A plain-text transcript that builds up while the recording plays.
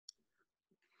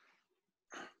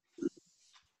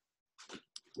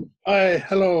Hi,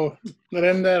 hello,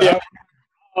 Narinder. Yeah,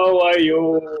 how are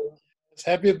you?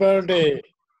 Happy birthday.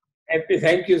 Happy,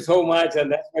 thank you so much, and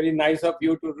that's very nice of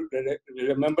you to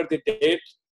remember the date.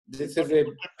 This What is a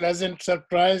a pleasant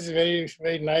surprise. Very,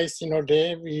 very nice,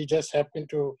 day. We just happened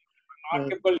to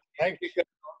remarkable date like, because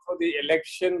also the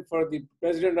election for the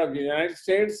president of the United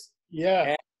States,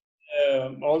 yeah.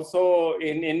 and also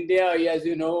in India, as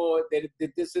you know,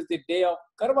 this is the day of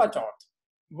Karwa Chauth.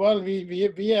 Well,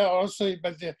 we are also,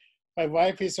 but my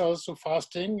wife is also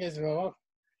fasting, as well.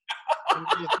 And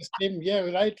it's the same, yeah,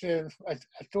 right. I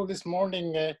told this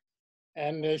morning,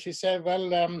 and she said, well,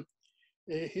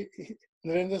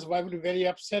 Narendra's wife will be very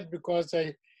upset because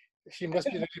she must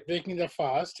be really breaking the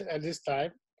fast at this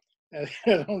time,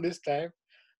 around this time.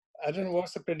 I don't know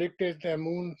what's the predicted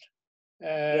moon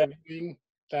Yeah, viewing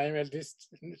time at this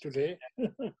today.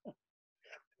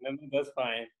 no, that's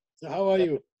fine. So how are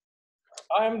you?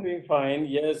 I'm doing fine.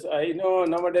 Yes, I know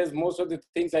nowadays most of the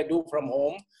things I do from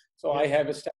home. So Yeah. I have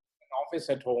a standing office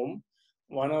at home.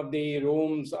 One of the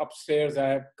rooms upstairs I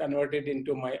have converted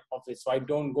into my office. So I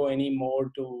don't go anymore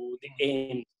to the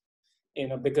AIM,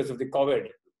 because of the COVID.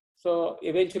 So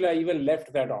eventually I even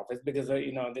left that office because,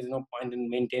 there's no point in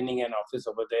maintaining an office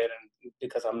over there and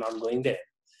because I'm not going there.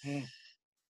 Hmm.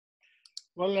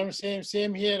 Well, I'm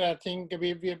same here. I think I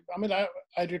mean,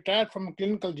 I retired from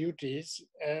clinical duties,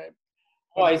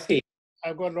 Oh, but I see.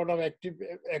 I've got a lot of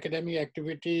academic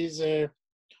activities.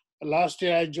 Last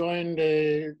year, I joined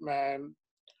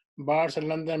Barts and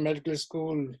London Medical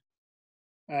School,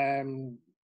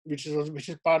 which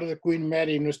is part of the Queen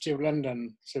Mary University of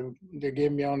London. So they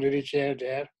gave me honorary chair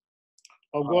there.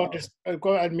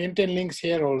 I maintain links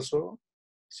here also.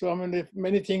 So I mean, there are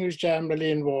many things which I'm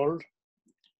really involved.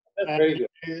 That's And very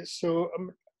good. so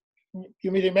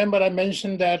you may remember I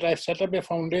mentioned that I've set up a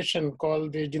foundation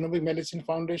called the Genomic Medicine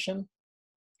Foundation.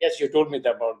 Yes, you told me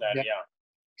about that. Yeah. Yeah.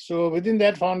 So within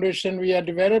that foundation, we are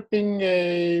developing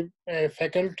a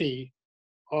faculty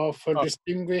of Oh,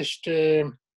 distinguished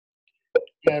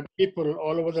people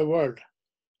all over the world.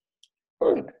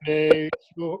 good.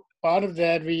 So part of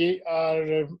that, we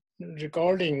are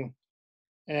recording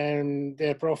and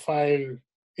their profile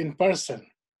in person,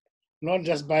 not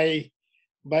just by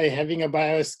having a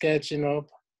bio sketch, in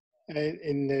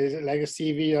like a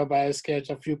CV or bio sketch,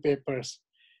 a few papers.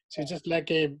 So just like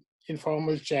a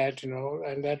informal chat,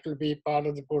 and that will be part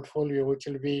of the portfolio, which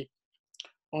will be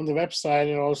on the website.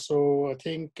 And also, I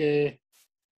think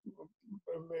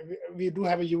we do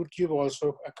have a YouTube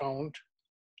also account,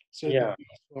 so it will Yeah. be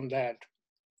on that.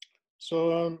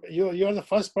 So you're the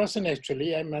first person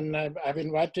actually. I mean, I've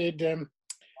invited a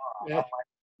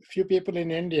few people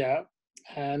in India,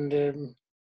 and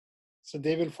so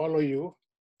they will follow you.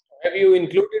 Have you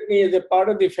included me as a part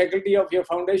of the faculty of your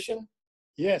foundation?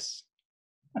 Yes,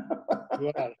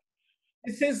 you are.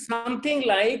 This is something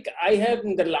like I have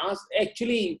in the last,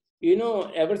 actually,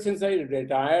 ever since I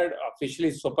retired,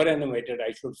 officially superannuated,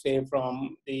 I should say,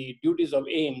 from the duties of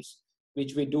AIMS,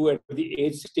 which we do at the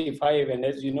age 65. And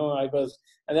as you know,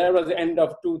 and that was the end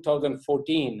of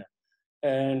 2014.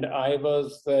 And I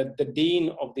was the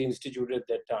dean of the institute at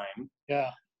that time.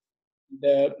 Yeah.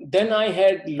 Then I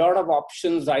had a lot of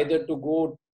options either to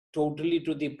go totally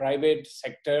to the private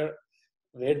sector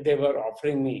where they were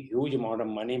offering me huge amount of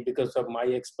money because of my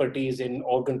expertise in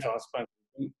organ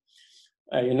transplantation.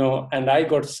 And I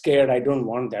got scared. I don't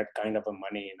want that kind of a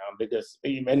money, because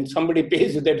when somebody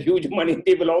pays you that huge money,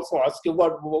 they will also ask you,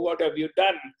 what have you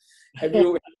done? Have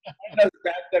you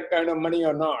back that kind of money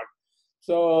or not?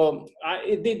 So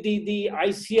the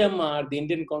ICMR, the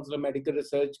Indian Council of Medical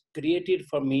Research, created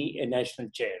for me a national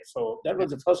chair. So that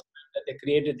was the first time that they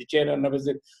created the chair, and I was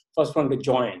the first one to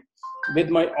join with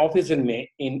my office in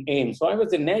AIM. So I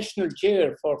was the national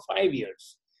chair for 5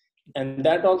 years, and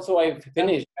that also I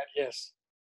finished. Yes.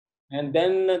 And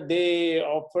then they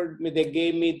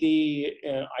gave me the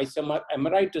ICMR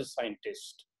emeritus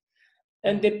scientist,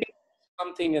 and they paid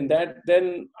something in that.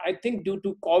 Then I think due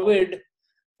to COVID,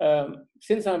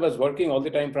 since I was working all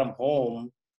the time from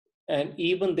home, and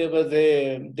even there was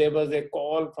a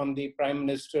call from the Prime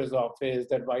Minister's office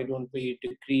that why don't we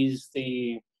decrease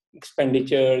the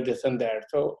expenditure, this and that.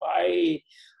 So I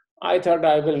thought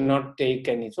I will not take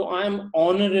any. So I'm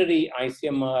honorary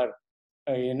ICMR,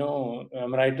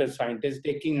 emeritus scientist,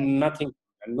 taking nothing,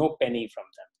 no penny from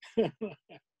them.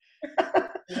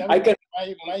 Yeah, I can.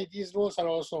 these roles are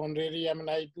also honorary. I mean,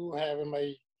 I do have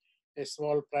a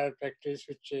small private practice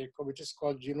which is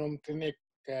called Genome Clinic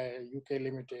UK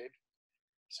Limited.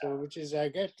 So I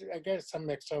get some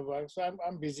extra work. So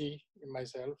I'm busy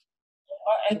myself.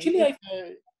 Actually, I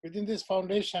Within this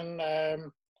foundation,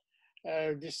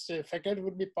 this faculty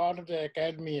would be part of the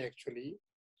academy actually.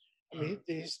 I mean,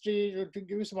 the history, to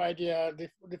give you some idea,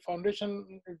 the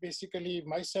foundation, basically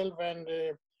myself and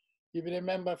you will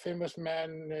remember a famous man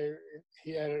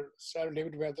here, Sir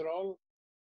David Weatherall.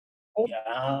 Oh, yeah,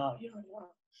 yeah, yeah.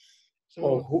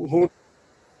 Oh, So, who,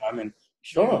 I mean,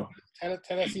 sure.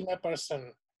 thalassemia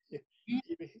person.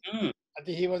 Mm, I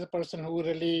think he was a person who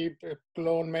really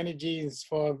cloned many genes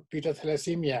for beta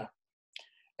thalassemia.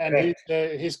 And correct.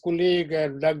 his colleague,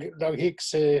 Doug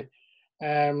Hicks,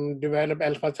 developed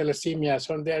alpha thalassemia.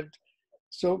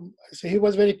 So he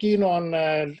was very keen on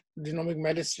genomic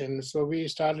medicine. So we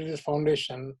started his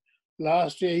foundation.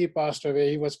 Last year he passed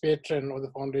away. He was patron of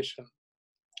the foundation.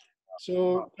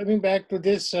 So coming back to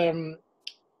this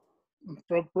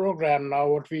program now,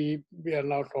 what we are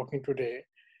now talking today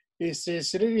is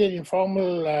really an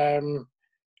informal,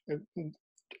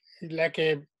 like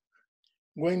a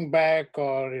going back,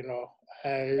 or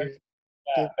the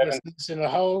Yeah, person's,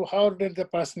 how did the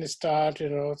person start,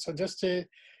 so just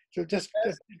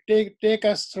take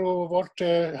us through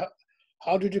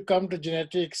how did you come to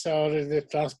genetics or the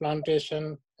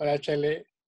transplantation or HLA?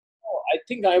 I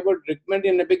think I would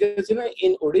recommend because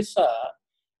in Odisha,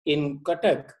 in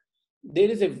Cuttack, there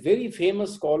is a very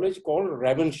famous college called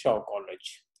Ravenshaw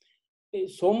College.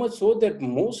 So much so that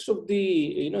most of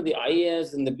the the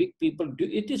IAS and the big people do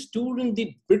it is during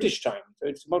the British time. So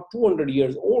it's about 200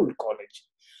 years old college,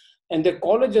 and the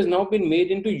college has now been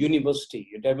made into university,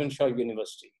 Devonshire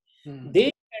University. Hmm.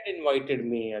 They had invited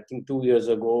me, I think, 2 years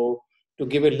ago to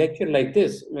give a lecture like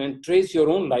this and trace your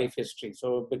own life history.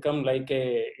 So become like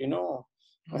a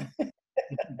Hmm.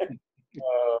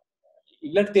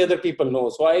 let the other people know.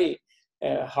 So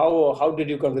how did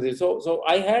you come to this? So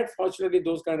I had fortunately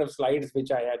those kind of slides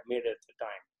which I had made at the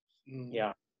time. Hmm.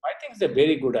 Yeah, I think it's a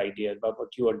very good idea about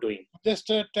what you are doing. Just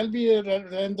tell me,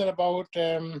 Narendra, about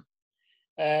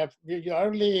your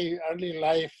early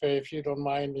life, if you don't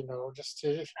mind, just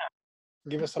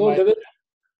give us some So idea.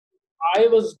 I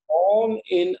was born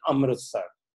in Amritsar,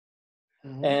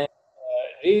 Mhm. and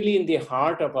really in the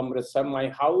heart of Amritsar. My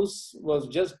house was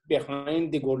just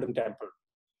behind the Golden Temple,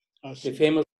 I the see.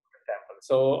 famous temple.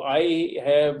 So I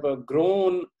have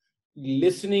grown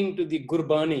listening to the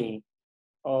Gurbani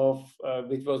of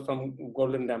which was from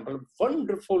Golden Temple.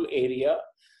 Wonderful area,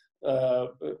 uh,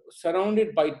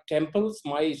 surrounded by temples.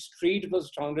 My street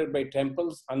was surrounded by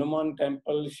temples, Hanuman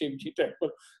temple, Shivji temple.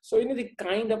 So the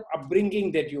kind of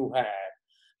upbringing that you have.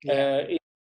 Yeah.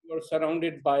 You're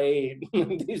surrounded by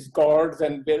these gods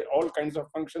and where all kinds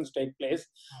of functions take place,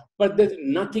 but there's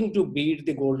nothing to beat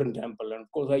the Golden Temple. And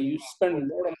of course, I used to spend a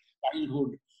lot of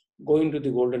childhood going to the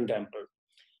Golden Temple.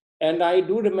 And I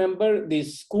do remember the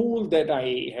school that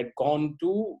I had gone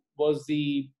to was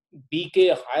the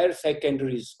BK Higher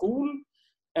Secondary School.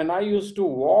 And I used to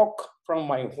walk from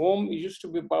my home. It used to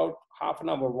be about half an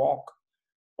hour walk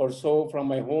or so from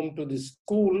my home to the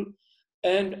school.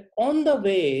 And on the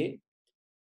way,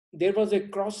 there was a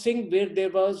crossing where there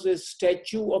was a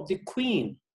statue of the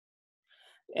Queen.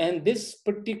 And this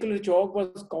particular chalk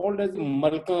was called as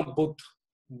Malka Buth.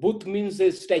 Buth means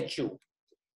a statue.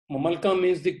 Malka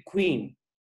means the Queen.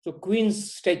 So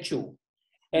Queen's statue.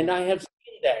 And I have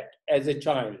seen that as a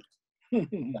child. Of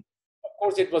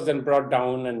course, it was then brought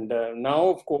down. And now,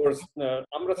 of course,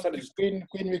 Amritsar is Queen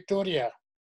Victoria.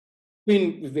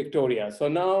 Queen Victoria. So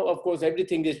now, of course,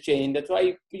 everything is changed. That's why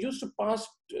I used to pass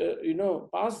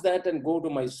that and go to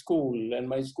my school and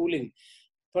my schooling.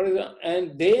 For example,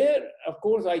 and there, of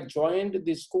course, I joined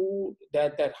the school,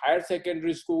 that higher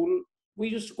secondary school. We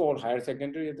used to call higher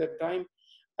secondary at that time.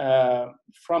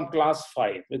 From class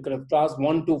 5, because class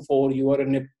 1 to 4, you were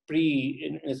in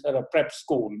a sort of prep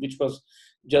school, which was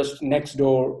just next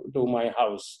door to my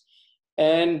house.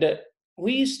 And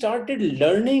we started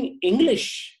learning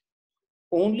English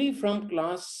only from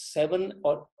class 7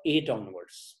 or 8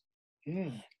 onwards.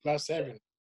 Class 7.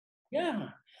 Yeah.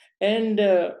 And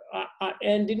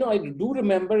I do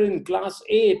remember in class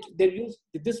 8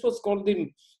 this was called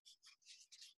the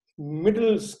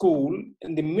middle school.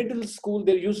 In the middle school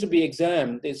there used to be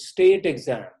exam, the state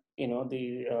exam,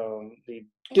 the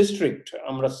district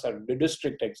Amritsar, the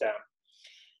district exam.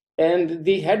 And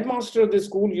the headmaster of the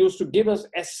school used to give us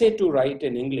essay to write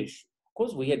in English. Of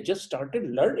course, we had just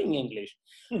started learning English.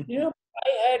 You know,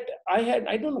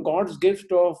 I don't know, God's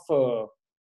gift of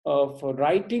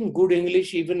writing good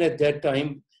English even at that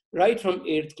time, right from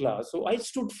 8th class. So I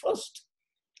stood first,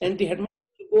 and the headmaster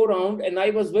would go around, and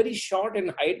I was very short in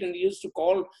height, and he used to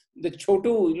call the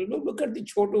Chotu. Look at the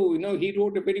Chotu. He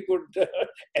wrote a very good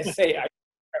essay. I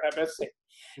kind of essay.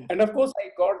 And of course,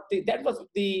 that was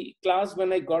the class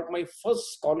when I got my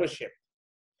first scholarship.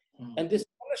 And this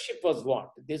scholarship was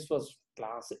what? This was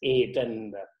class 8,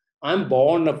 and I'm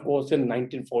born, of course, in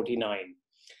 1949.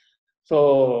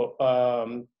 So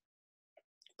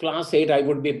class 8, I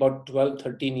would be about 12,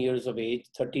 13 years of age,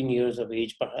 13 years of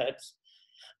age perhaps.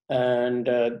 And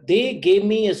they gave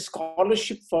me a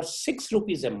scholarship for 6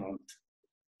 rupees a month.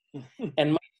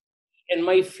 And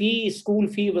my fee, school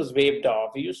fee was waived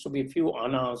off. It used to be a few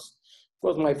annas. Of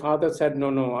course, my father said,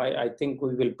 no, I think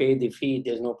we will pay the fee.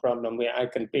 There's no problem. I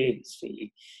can pay this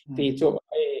fee. So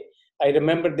I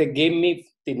remember they gave me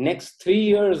the next 3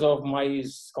 years of my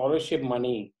scholarship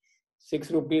money.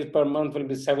 6 rupees per month will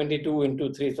be 72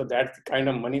 into 3. So that's the kind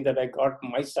of money that I got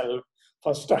myself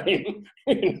first time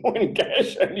in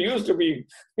cash. And it used to be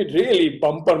really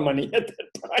bumper money at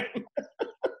that time.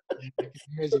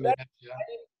 So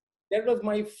that was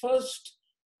my first,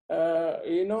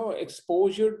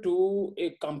 exposure to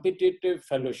a competitive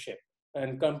fellowship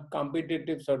and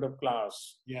competitive sort of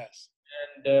class. Yes.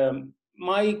 And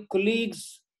my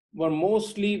colleagues were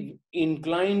mostly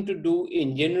inclined to do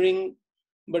engineering,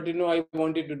 but I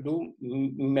wanted to do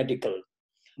medical.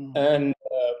 And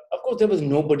of course, there was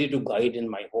nobody to guide in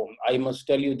my home. I must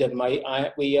tell you that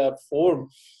we have 4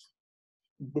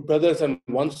 brothers and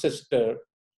 1 sister.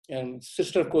 And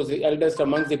sister, of course, the eldest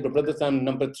amongst the brothers, I'm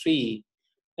number 3.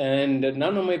 And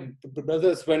none of my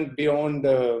brothers went beyond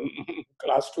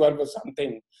class 12 or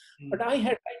something. But I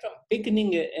had like a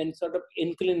beginning and sort of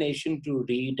inclination to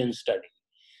read and study.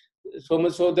 So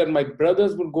much so that my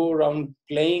brothers would go around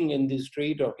playing in the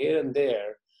street or here and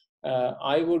there.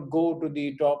 I would go to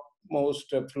the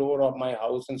topmost floor of my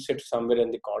house and sit somewhere in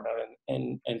the corner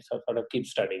and sort of keep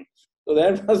studying. So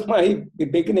that was my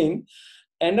beginning.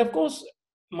 And of course,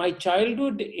 my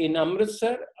childhood in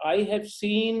Amritsar, I have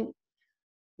seen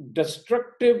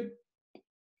destructive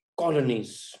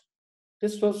colonies.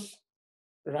 This was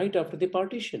right after the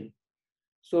partition.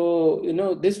 So,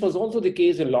 this was also the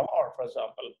case in Lahore, for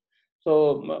example.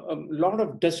 So, a lot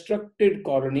of destructive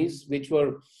colonies, which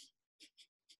were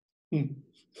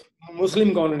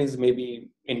Muslim colonies, maybe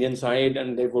Indian side,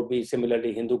 and there would be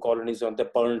similarly Hindu colonies on the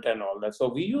burnt and all that. So,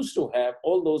 we used to have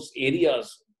all those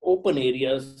areas, open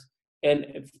areas.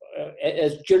 And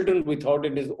as children, we thought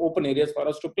it is open areas for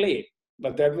us to play.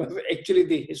 But that was actually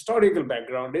the historical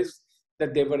background is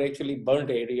that they were actually burnt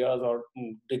areas or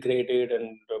degraded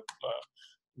and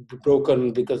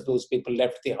broken because those people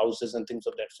left the houses and things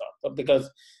of that sort. So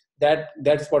because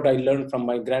that's what I learned from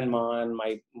my grandma and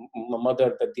my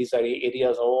mother, that these are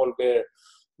areas all where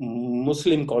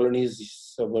Muslim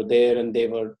colonies were there and they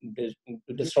were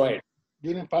destroyed.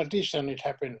 During partition, it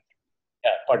happened.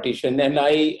 Yeah, partition. And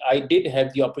I did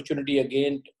have the opportunity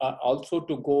again also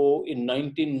to go in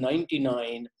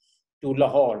 1999 to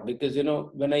Lahore, because,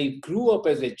 when I grew up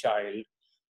as a child,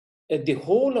 the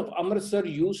whole of Amritsar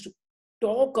used to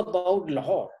talk about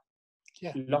Lahore.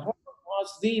 Yeah. Lahore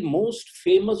was the most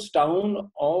famous town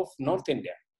of North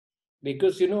India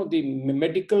because, the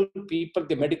medical people,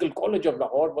 the medical college of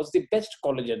Lahore was the best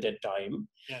college at that time.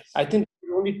 Yes. I think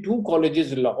there were only 2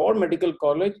 colleges, Lahore Medical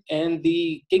College and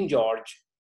the King George,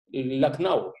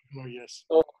 Lucknow. Oh, yes.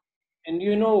 So, and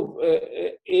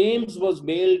AIMS was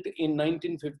built in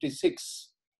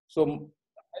 1956. So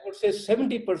I would say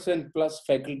 70% plus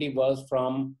faculty was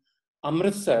from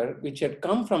Amritsar, which had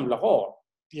come from Lahore.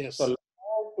 Yes. So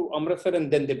Lahore to Amritsar, and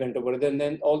then they went over.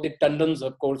 Then all the Tandons,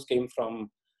 of course, came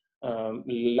from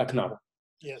Lucknow.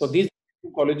 Yes. So these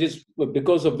 2 colleges,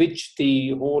 because of which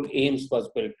the whole AIMS was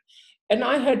built. And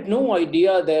I had no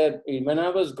idea that when I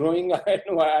was growing,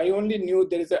 I only knew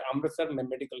there is an Amritsar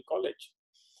Medical College.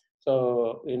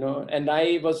 So, and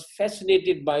I was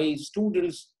fascinated by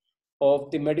students of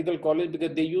the medical college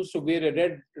because they used to wear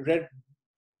a red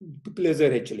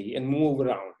blazer actually and move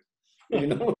around,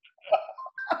 That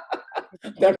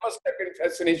must have been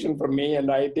fascination for me, and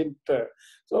I didn't.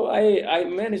 So I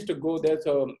managed to go there.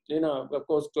 So, of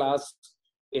course, class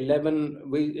 11,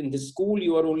 in the school,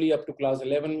 you are only up to class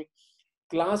 11.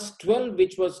 Class 12,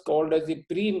 which was called as a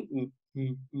pre-medical,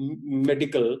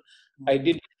 I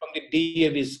did it from the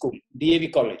DAV school,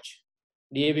 DAV College,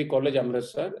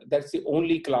 Amritsar. That's the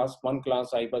only one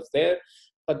class I was there.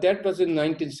 But that was in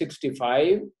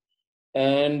 1965.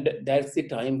 And that's the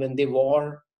time when the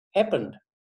war happened.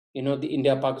 The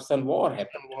India-Pakistan war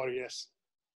happened. War, yes.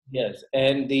 Yes.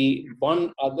 And the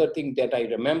one other thing that I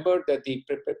remember, that the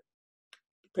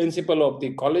principal of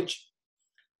the college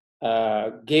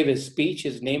gave a speech.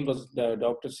 His name was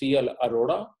Dr. C.L.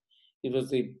 Arora. He was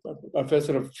the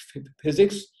professor of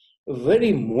physics. A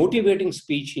very motivating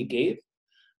speech he gave.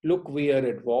 Look, we are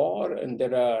at war, and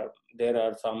there are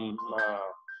some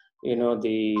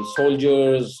the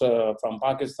soldiers from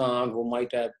Pakistan who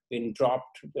might have been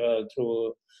dropped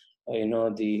through,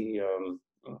 the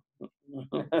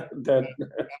the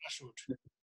Parachute.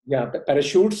 yeah,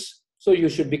 parachutes. So you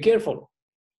should be careful.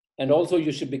 And also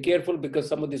you should be careful because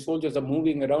some of the soldiers are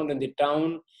moving around in the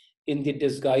town in the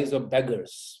disguise of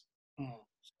beggars. Mm.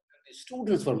 The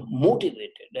students were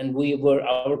motivated, and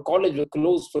our college was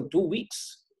closed for 2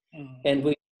 weeks. Mm.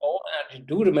 And I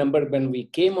do remember when we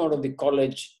came out of the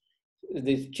college,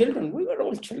 the children, we were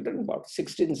all children, about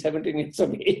 16, 17 years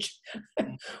of age.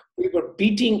 Mm. We were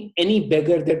beating any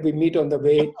beggar that we meet on the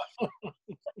way.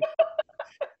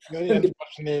 Very And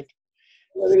unfortunate.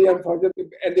 very unfortunate.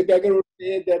 And the beggar would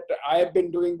say that I have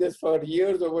been doing this for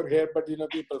years over here, but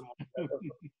people.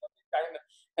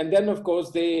 And then, of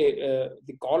course, the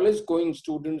college-going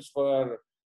students were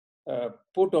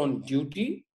put on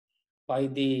duty by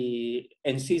the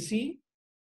NCC,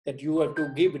 that you have to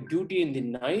give duty in the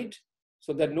night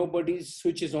so that nobody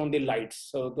switches on the lights.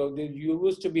 So there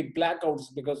used to be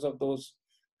blackouts because of those,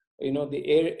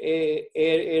 the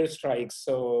air strikes.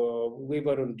 So we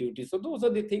were on duty. So those are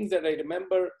the things that I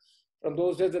remember from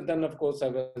those days. And then, of course, I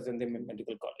was in the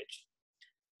medical college.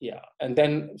 Yeah. And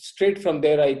then straight from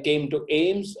there, I came to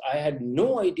AIMS. I had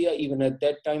no idea even at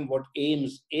that time what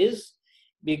AIMS is,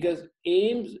 because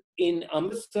AIMS in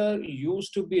Amritsar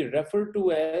used to be referred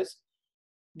to as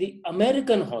the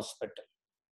American hospital.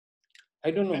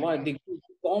 I don't know why. The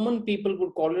common people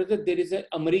would call it that there is an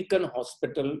American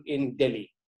hospital in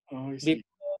Delhi. Oh, I see.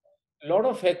 A lot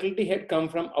of faculty had come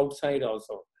from outside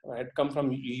also, had come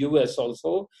from US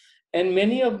also, and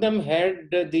many of them had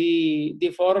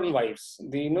the foreign wives,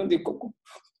 the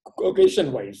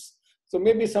Caucasian wives. So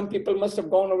maybe some people must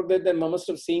have gone over there, then must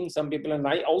have seen some people. And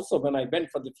I also, when I went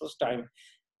for the first time,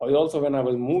 when I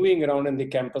was moving around in the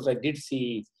campus, I did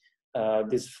see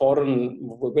these foreign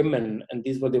women, and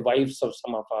these were the wives of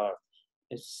some of our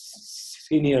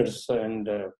seniors,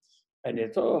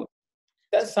 so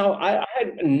that's how I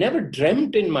had never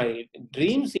dreamt in my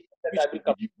dreams that Which I will did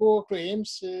come. you go to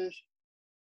AIMS?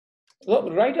 So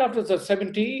right after the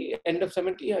 70, end of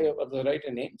 70, I was right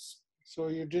in names. So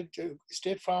you did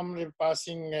State Farm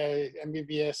passing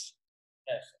MBBS.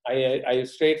 Yes, I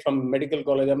straight from medical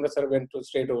college, Amritsar, went to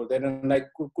straight over there, and I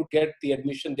could get the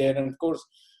admission there. And of course,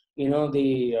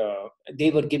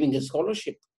 they were giving a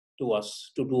scholarship to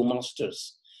us to do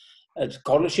masters. A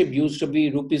scholarship used to be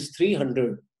rupees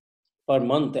 300 per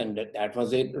month, and that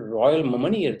was a royal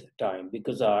money at the time,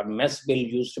 because our mess bill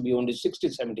used to be only 60,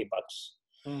 70 bucks.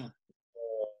 Mm.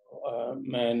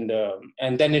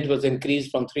 And then it was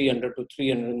increased from 300 to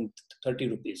 330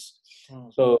 rupees.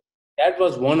 Mm. So that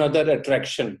was one other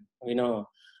attraction.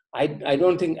 I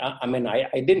don't think,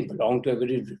 I didn't belong to a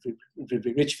very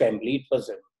rich family. It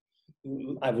was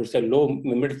I would say low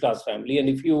middle class family, and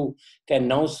if you can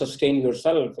now sustain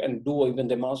yourself and do even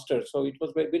the master, so it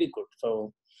was very, very good.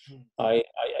 So I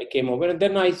came over, and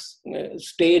then I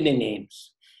stayed in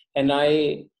AIMS, and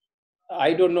I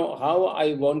don't know how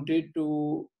I wanted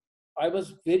to. I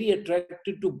was very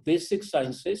attracted to basic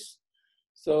sciences,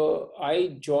 so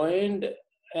I joined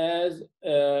as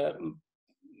a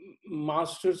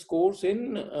master's course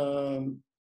in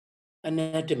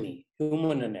anatomy,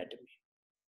 human anatomy.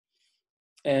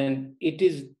 And it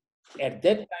is at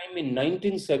that time in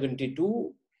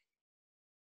 1972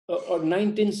 or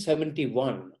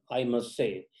 1971, I must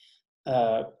say.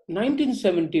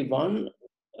 1971,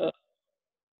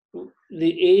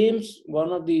 the AIMS,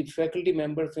 one of the faculty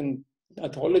members in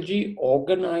pathology,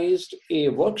 organized a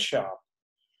workshop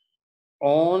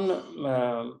on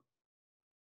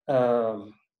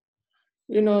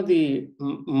the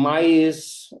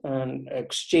mice and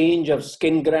exchange of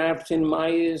skin grafts in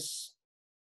mice,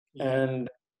 and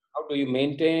how do you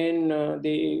maintain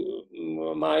the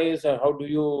mice, or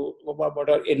what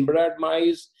are inbred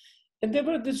mice. And there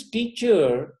was this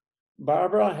teacher,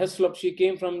 Barbara Heslop. She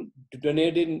came from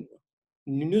Dunedin,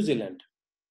 New Zealand,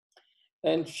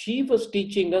 and she was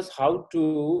teaching us how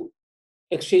to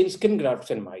exchange skin grafts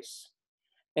in mice.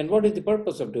 And what is the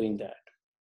purpose of doing that?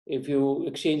 If you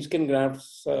exchange skin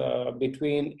grafts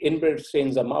between inbred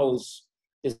strains of mouse,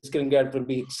 the skin graft will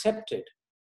be accepted.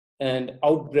 And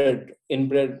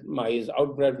inbred mice,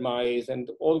 outbred mice, and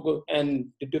and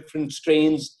the different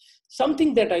strains,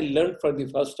 something that I learned for the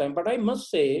first time. But I must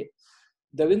say,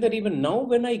 Davinder, even now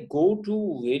when I go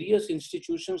to various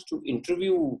institutions to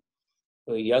interview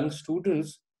young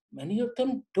students, many of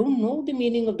them don't know the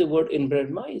meaning of the word inbred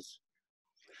mice.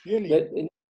 Really?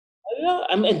 Yeah,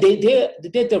 I mean,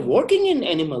 they're working in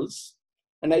animals,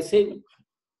 and I say,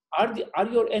 are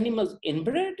your animals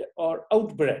inbred or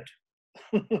outbred?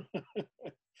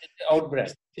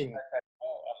 Outbred.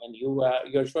 and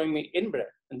you're showing me inbred.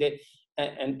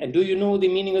 And do you know the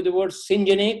meaning of the word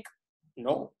syngeneic?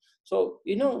 No. So,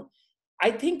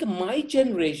 I think my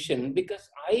generation, because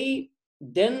I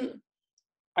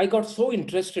got so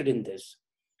interested in this,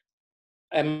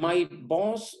 and my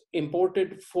boss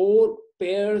imported 4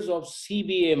 pairs of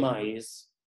CBMIs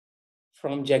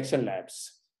from Jackson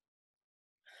Labs,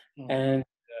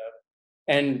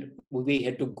 and we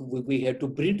had to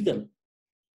breed them,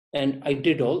 and I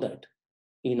did all that,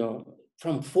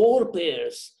 from 4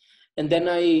 pairs. And then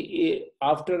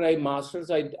after I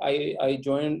masters, I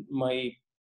joined my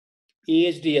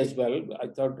PhD as well. I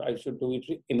thought I should do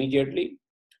it immediately,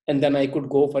 and then I could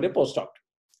go for a postdoc.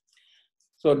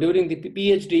 So during the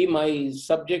PhD, my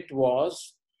subject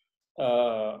was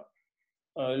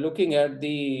looking at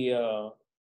the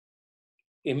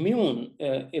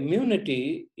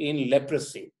immunity in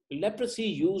leprosy. Leprosy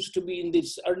used to be in the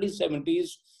early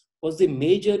 70s was the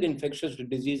major infectious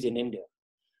disease in India.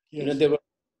 Yes. There were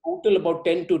total about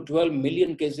 10 to 12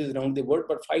 million cases around the world,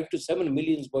 but 5 to 7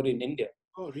 millions were in India.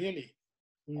 Oh, really?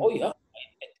 Oh, yeah.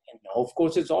 And now, of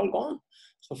course, it's all gone.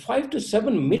 So 5 to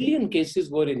 7 million cases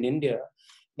were in India.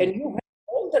 And you have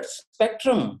all that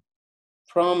spectrum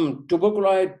from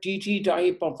tuberculosis TT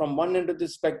type, or from one end of the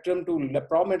spectrum, to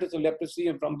prominent leprosy,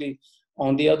 and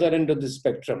on the other end of the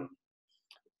spectrum.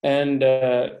 And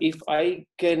if I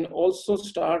can also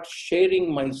start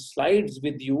sharing my slides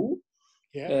with you,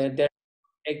 that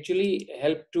actually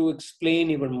help to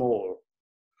explain even more.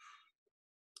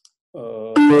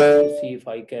 Let me see if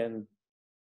I can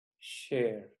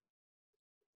share.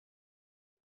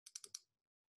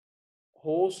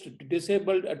 Host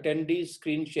disabled attendees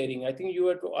screen sharing. I think you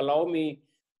have to allow me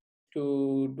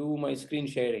to do my screen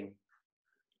sharing.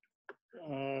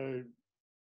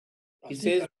 He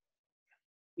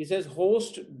says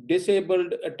host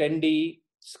disabled attendee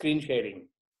screen sharing.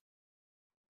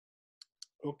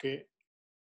 Okay.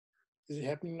 Is it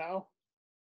happening now?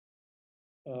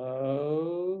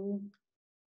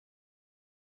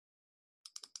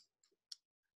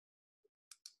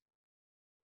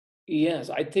 Yes,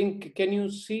 I think, can you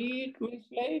see it, my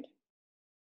slide?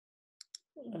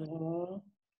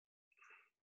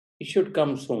 It should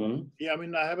come soon. Yeah, I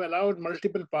mean, I have allowed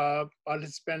multiple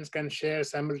participants can share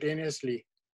simultaneously.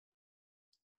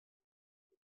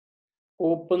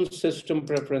 Open system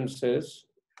preferences.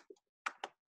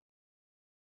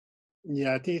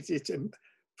 Yeah, I think it's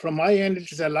from my end,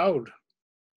 it is allowed.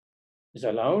 It's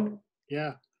allowed?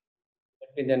 Yeah.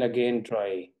 Let me then again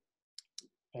try.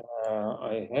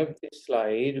 I have this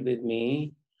slide with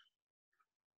me.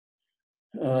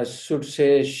 Should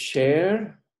say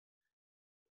share.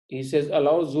 He says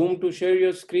allow Zoom to share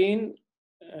your screen,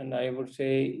 and I would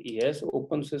say yes,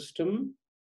 open system.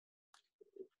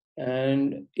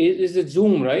 And is it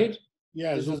Zoom, right?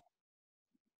 Yeah, Zoom.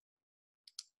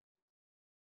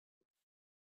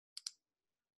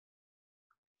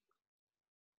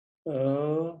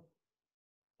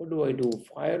 What do I do?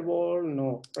 Firewall?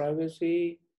 No.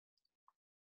 Privacy?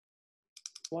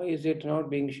 Why is it not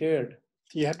being shared?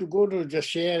 You have to go to just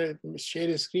share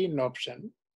a screen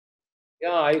option.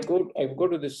 Yeah, I go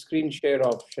to the screen share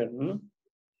option.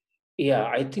 Yeah,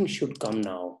 I think should come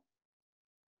now.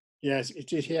 Yes,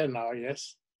 it is here now.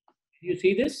 Yes. You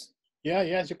see this? Yeah,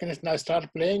 yes, you can now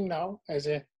start playing now as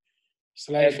a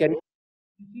slide. Can you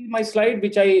see my slide,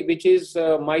 which is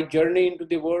my journey into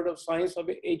the world of science of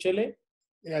HLA?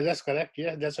 Yeah, that's correct.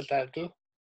 Yeah, that's the title.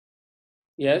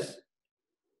 Yes.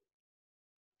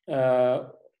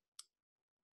 All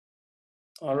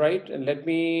right, and let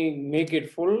me make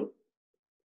it full.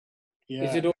 Yeah.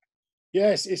 Is it okay?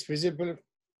 Yes, it's visible.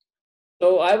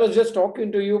 So I was just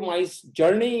talking to you my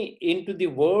journey into the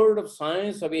world of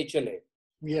science of HLA.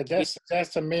 Yeah, that's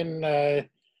the main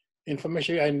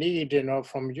information I need,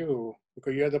 from you,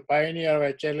 because you're the pioneer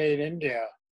of HLA in India.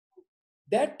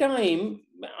 That time,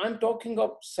 I'm talking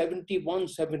of 71,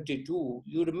 72.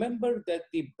 You remember that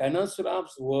the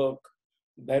Banasraf's work,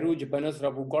 Baruch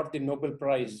Banasraf, who got the Nobel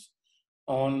Prize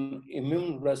on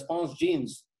immune response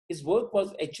genes, his work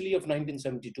was actually of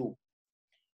 1972.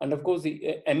 And of course,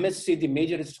 the MSC, the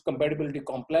major histocompatibility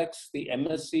complex, the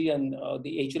MSC and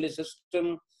the HLA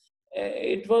system,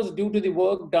 it was due to the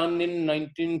work done in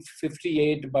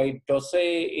 1958 by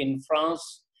Dosset in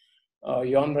France,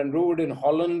 Jan van Rood in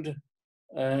Holland,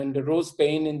 and Rose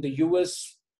Payne in the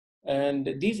US.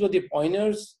 And these were the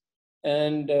pioneers.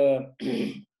 And,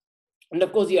 and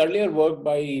of course, the earlier work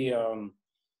by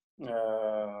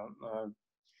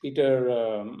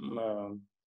Peter,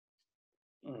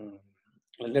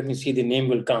 let me see, the name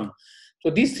will come. So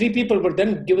these three people were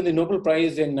then given the Nobel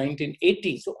Prize in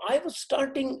 1980. So I was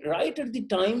starting right at the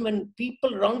time when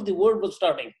people around the world were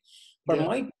starting. But Yeah.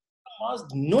 my problem was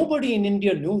nobody in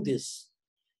India knew this.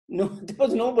 No, there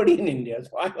was nobody in India.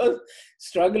 So I was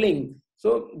struggling.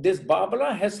 So this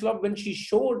Barbara Heslop, when she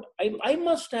showed, I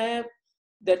must have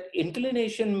that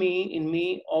inclination in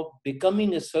me of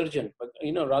becoming a surgeon. But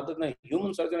rather than a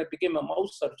human surgeon, I became a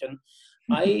mouse surgeon.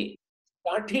 I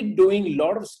started doing a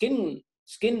lot of skin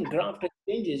graft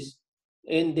exchanges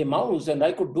in the mouse, and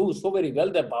I could do so very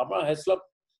well that Barbara Heslop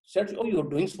said, "Oh,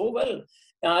 you're doing so well."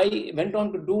 I went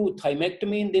on to do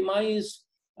thymectomy in the mice,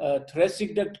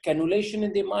 thoracic duct cannulation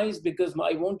in the mice, because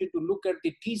I wanted to look at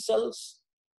the T cells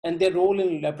and their role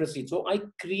in leprosy. So I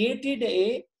created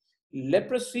a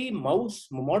leprosy mouse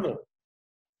model.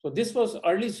 So this was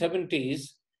early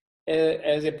 70s.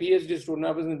 As a PhD student,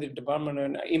 I was in the department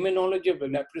of immunology of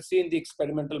leprosy in the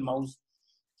experimental mouse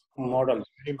model.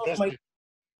 Impressive.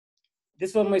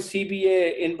 This was my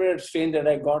CBA inbred strain that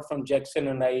I got from Jackson,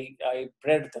 and I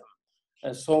bred them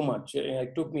so much.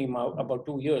 It took me about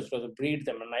 2 years to breed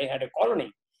them, and I had a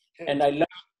colony. And I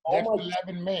learned so Jackson much. Lab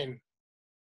in Maine.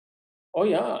 Oh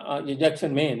yeah,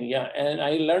 Jackson, Maine. Yeah, and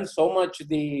I learned so much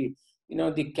the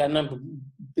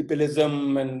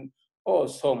cannibalism and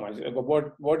so much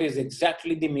about what is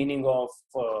exactly the meaning of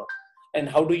and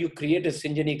how do you create a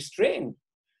syngenic strain.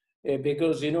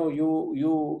 Because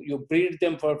you breed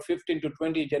them for 15 to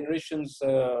 20 generations,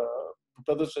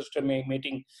 brother sister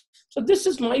mating. So this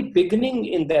is my beginning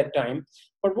in that time.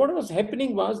 But what was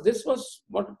happening was, this was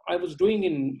what I was doing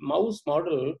in mouse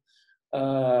model,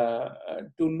 to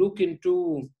look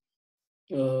into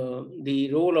the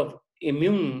role of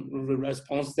immune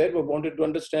response there. We wanted to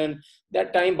understand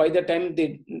that time. By the time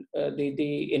the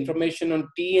information on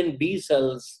T and B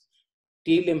cells,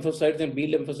 T lymphocytes and B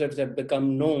lymphocytes have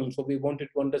become known. So we wanted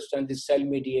to understand the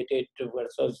cell-mediated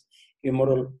versus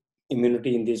humoral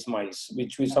immunity in these mice,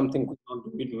 which was something we want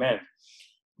to do in man.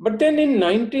 But then in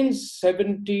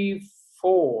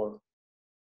 1974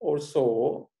 or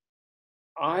so,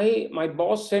 my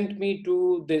boss sent me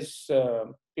to this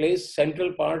place,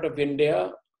 central part of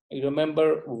India. You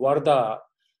remember Wardha?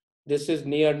 This is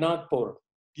near Nagpur.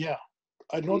 Yeah,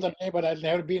 I know the name, but I've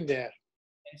never been there.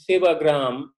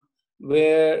 Sevagram,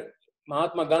 where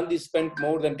Mahatma Gandhi spent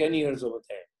more than 10 years over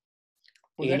there.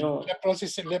 Leprosy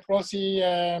Leprosy.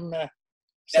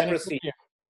 sanatorium.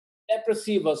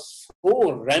 Leprosy was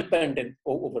so rampant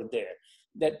over there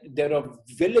that there are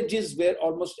villages where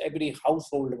almost every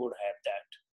household would have that.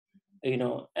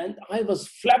 And I was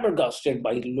flabbergasted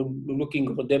by looking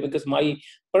over there, because my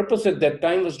purpose at that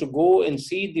time was to go and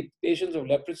see the patients of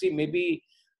leprosy, maybe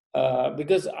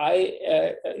because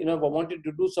I wanted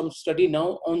to do some study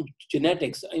now on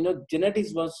genetics.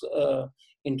 Genetics was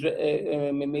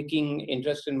making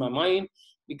interest in my mind,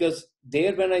 because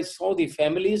there, when I saw the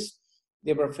families,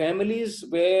 there were families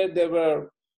where there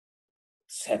were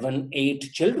 7, 8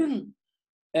 children,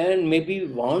 and maybe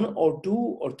 1 or 2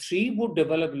 or 3 would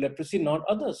develop leprosy, not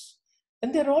others.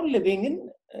 And they're all living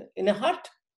in a hut,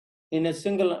 in a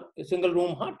single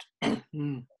room hut.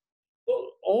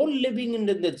 So all living in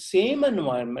the same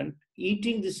environment,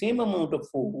 eating the same amount of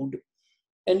food,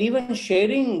 and even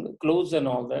sharing clothes and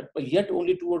all that, but yet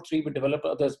only 2 or 3 will develop,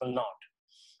 others will not.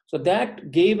 So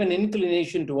that gave an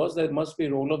inclination to us that there must be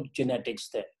a role of genetics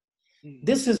there.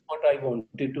 This is what I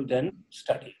wanted to then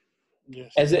study.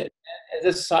 Yes. As a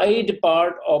side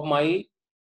part of my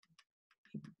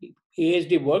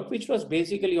PhD work, which was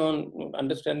basically on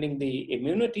understanding the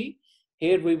immunity.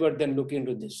 Here we were then looking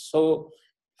into this. So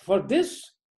for this,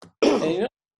 on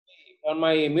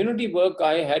my immunity work,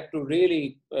 I had to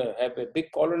really have a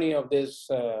big colony of this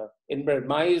inbred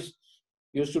mice.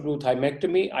 Used to do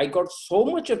thymectomy. I got so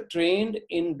much of trained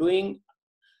in doing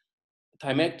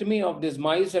thymectomy of these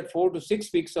mice at 4 to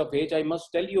 6 weeks of age. I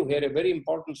must tell you here a very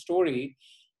important story.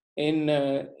 In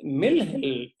Mill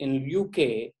Hill in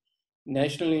UK,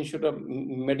 National Institute of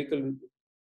Medical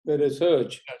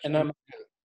Research, and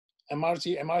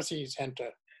MRC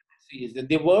Center.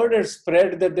 The word has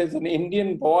spread that there's an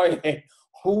Indian boy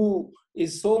who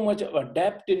is so much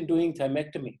adept in doing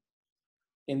thymectomy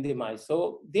in the mice.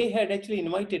 So they had actually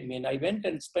invited me, and I went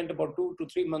and spent about 2 to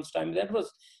 3 months time. That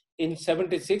was in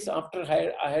 76, after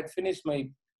I had finished my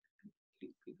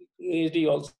PhD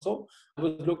also. I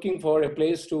was looking for a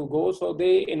place to go, so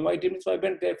they invited me. So I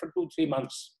went there for 2, 3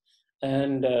 months,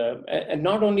 and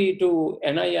not only to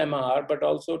NIMR but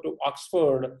also to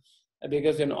Oxford,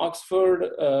 because in Oxford,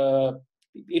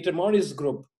 Peter Morris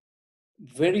group,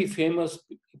 very famous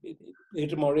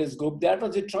Peter Morris group, that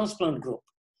was a transplant group.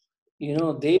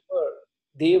 They were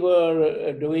They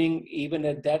were doing, even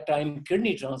at that time,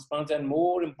 kidney transplants, and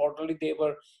more importantly, they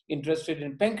were interested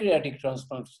in pancreatic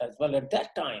transplants as well at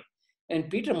that time. And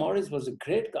Peter Morris was a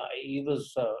great guy. He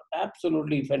was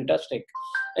absolutely fantastic.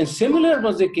 And similar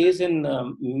was the case in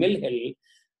Mill Hill.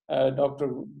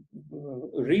 Dr.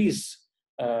 Rees,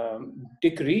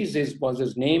 Dick Rees was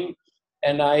his name,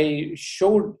 and I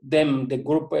showed them, the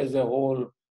group as a whole,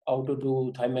 how to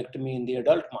do thymectomy in the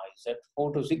adult mice at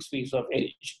 4 to 6 weeks of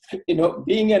age.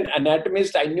 Being an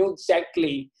anatomist, I knew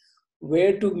exactly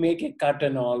where to make a cut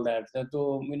and all that.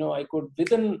 So, I could,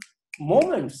 within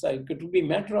moments, it could be a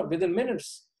matter of within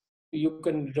minutes, you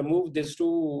can remove these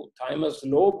two thymus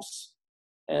lobes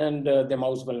and the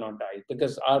mouse will not die.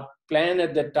 Because our plan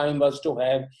at that time was to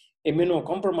have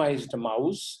immunocompromised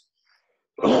mouse,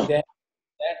 and then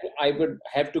that I would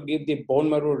have to give the bone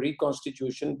marrow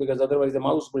reconstitution, because otherwise the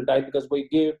mouse will die, because we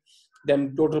gave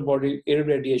them total body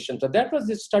irradiation. So that was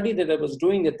the study that I was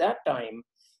doing at that time.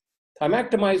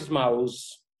 Thymectomized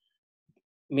mouse,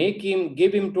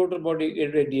 give him total body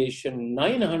irradiation,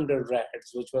 900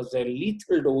 rats, which was a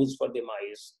lethal dose for the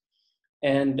mice.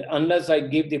 And unless I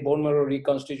give the bone marrow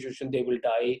reconstitution, they will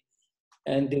die.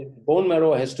 And the bone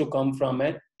marrow has to come from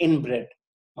an inbred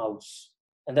mouse.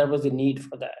 And that was the need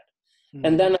for that.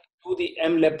 And then I do the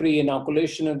M. lepre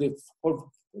inoculation of the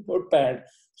foot pad.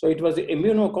 So it was an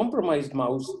immunocompromised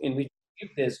mouse in which you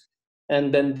give this,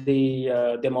 and then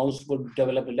the mouse would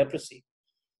develop a leprosy.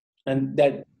 And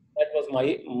that was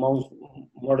my mouse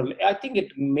model. I think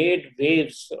it made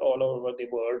waves all over the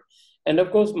world. And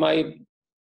of course, my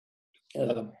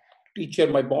teacher,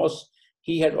 my boss,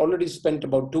 he had already spent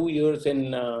about 2 years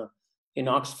in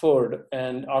Oxford,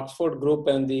 and Oxford group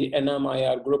and the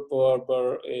NMIR group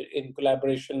were in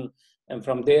collaboration. And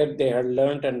from there, they had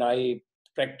learned, and I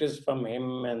practiced from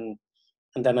him, and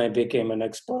then I became an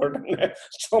expert.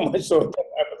 So much so that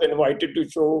I was invited to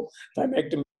show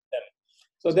thymectomy.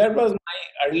 So that was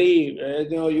my early,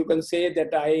 you can say that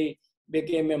I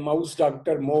became a mouse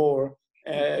doctor more,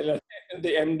 the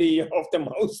MD of the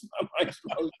mouse.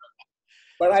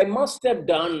 But I must have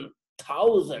done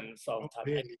thousands of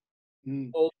Really?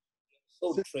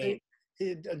 so trained.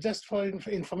 Just for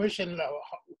information,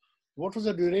 what was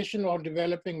the duration of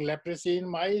developing leprosy in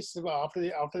mice after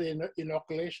the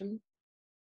inoculation?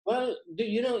 Well,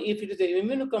 if it is an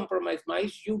immunocompromised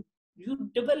mice, you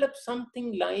develop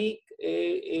something like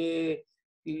a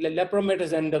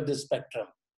lepromatous end of the spectrum.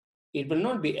 It will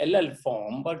not be LL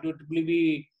form, but it will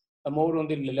be more on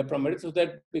the lepromatous, so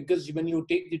that because when you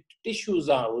take the tissues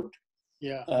out,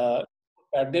 yeah,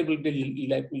 there will be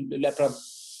lepra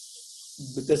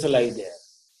bacilli there.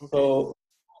 Okay. So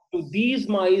to these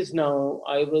mice now,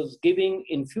 I was giving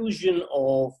infusion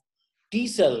of T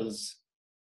cells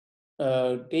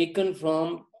taken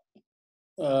from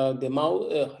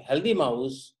the healthy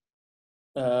mouse,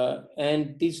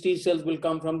 and these T cells will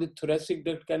come from the thoracic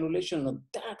duct cannulation. Now,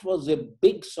 that was a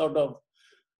big sort of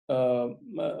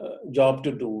job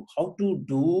to do. How to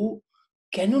do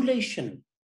cannulation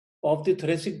of the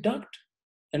thoracic duct.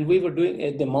 And we were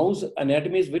doing, the mouse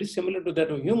anatomy is very similar to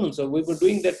that of humans. So we were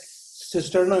doing that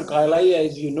cisterna chyli,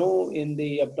 as you know, in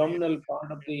the abdominal part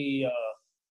of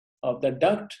the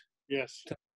duct. Yes.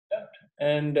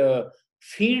 And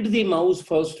feed the mouse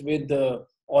first with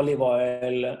olive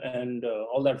oil and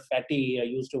all that fatty. I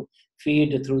used to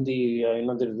feed through the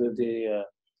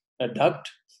duct,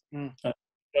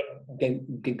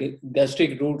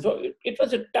 gastric route. So it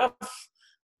was a tough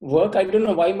work. I don't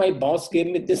know why my boss gave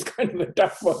me this kind of a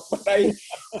tough work, but I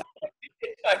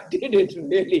did it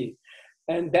really.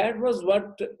 And that was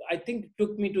what I think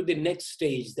took me to the next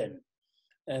stage then.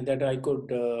 And that I could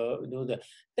do that.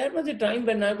 That was a time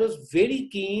when I was very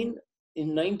keen.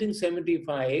 In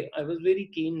 1975, I was very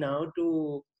keen now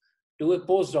to do a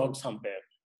postdoc somewhere.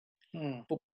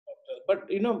 But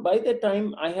by that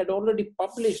time I had already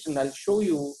published, and I'll show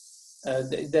you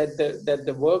that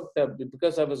the work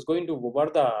because I was going to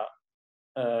Varda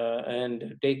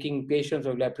and taking patients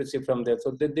of leprosy from there.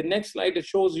 So the next slide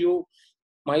shows you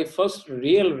my first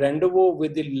real rendezvous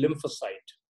with the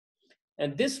lymphocyte.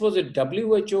 And this was a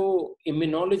WHO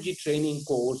immunology training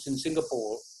course in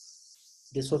Singapore.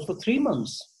 This was for 3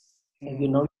 months.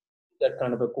 And that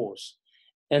kind of a course.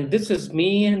 And this is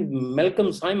me and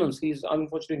Malcolm Simons. He's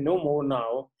unfortunately no more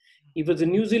now. He was a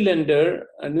New Zealander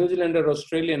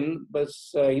Australian, but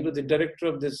he was the director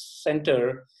of this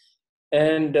center.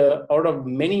 And out of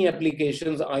many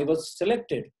applications, I was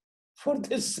selected for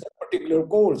this particular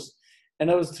course. And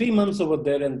I was 3 months over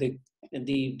there, and the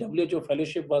WHO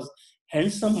fellowship was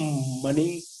handsome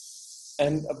money.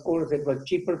 And of course, it was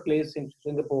cheaper place in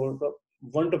Singapore. So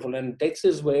wonderful. And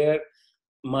Texas, where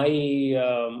my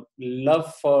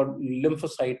love for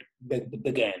lymphocyte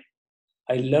began.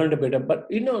 I learned a bit of, but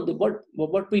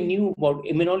what we knew about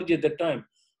immunology at the time,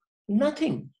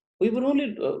 nothing. We were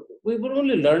only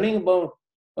learning about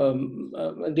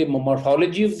the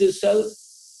morphology of the cell.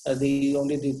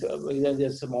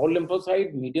 There's small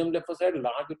lymphocyte, medium lymphocyte,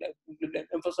 large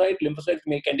lymphocyte. Lymphocytes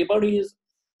make antibodies.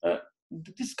 Uh,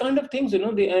 this kind of things,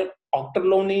 the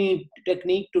Octoloni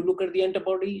technique to look at the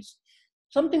antibodies.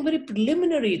 Something very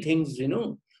preliminary things.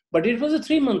 But it was a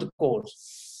 3-month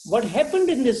course. What happened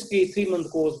in this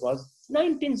 3-month course was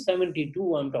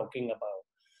 1972. I'm talking about.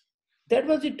 That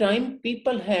was the time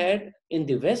people had in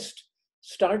the West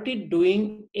started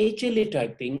doing HLA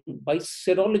typing by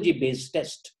serology based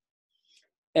test.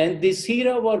 And the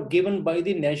sera were given by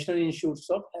the National Institutes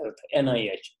of Health,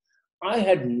 NIH. I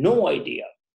had no idea.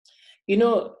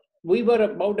 We were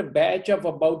about a batch of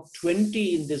about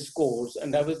 20 in this course,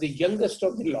 and I was the youngest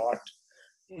of the lot.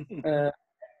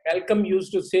 Malcolm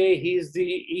used to say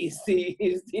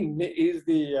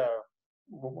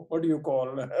what do you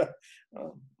call?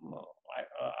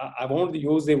 I won't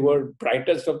use the word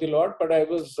brightest of the lot, but I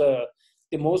was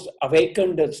the most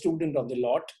awakened student of the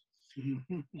lot.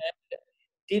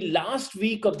 The last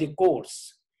week of the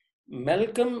course,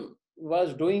 Malcolm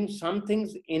was doing some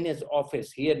things in his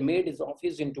office. He had made his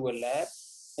office into a lab,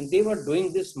 and they were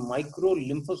doing this micro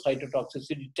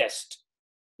lymphocytotoxicity test.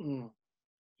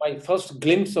 My first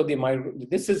glimpse of the micro.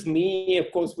 This is me,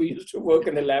 of course. We used to work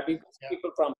in the lab.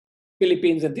 People from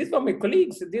Philippines, and these were my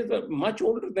colleagues. These were much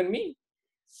older than me,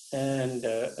 and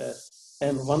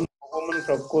one woman,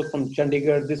 of course, from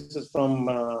Chandigarh. This is from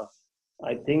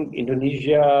I think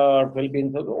Indonesia or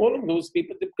Philippines. All of those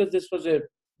people, because this was a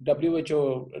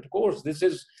WHO course. This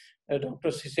is Dr.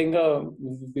 Sisinga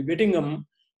Whittingham.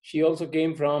 She also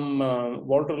came from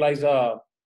Walter Liza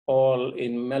Hall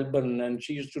in Melbourne, and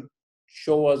she used to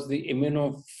show us the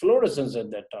immunofluorescence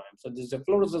at that time. So this is a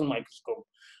fluorescence microscope,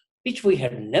 which we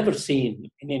had never seen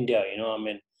in India,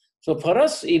 So for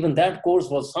us, even that course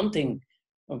was something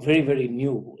very, very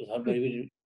new.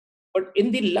 But in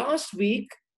the last week,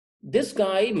 this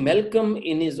guy, Malcolm,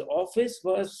 in his office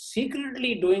was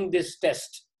secretly doing this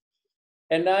test.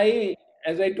 And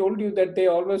as I told you, that they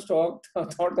always thought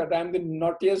that I'm the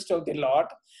naughtiest of the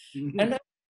lot. And I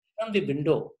from the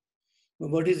window,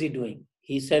 what is he doing?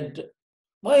 He said,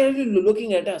 "Why are you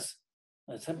looking at us?"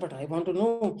 I said, "But I want to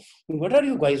know, what are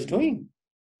you guys doing?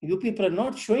 You people are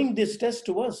not showing this test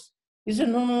to us." He said,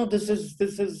 "No, this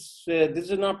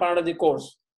is not part of the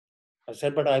course." I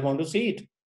said, "But I want to see it."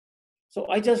 So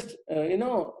I just,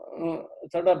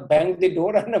 sort of banged the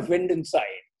door and I went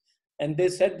inside. And they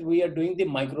said, "We are doing the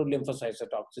micro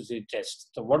lymphocytotoxicity test."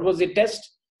 So what was the test?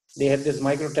 They had this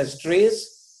micro test trays.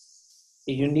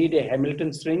 You need a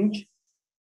Hamilton syringe.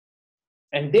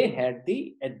 And they had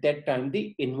at that time,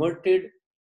 the inverted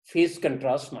phase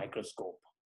contrast microscope,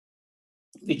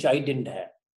 which I didn't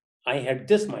have. I had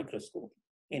this microscope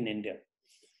in India.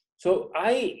 So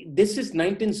this is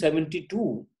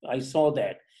 1972, I saw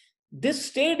that. This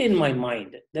stayed in my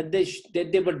mind, that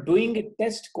they were doing a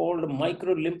test called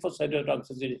micro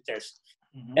lymphocytotoxicity test.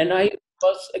 And I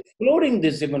was exploring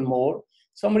this even more.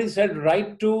 Somebody said,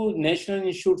 "Write to National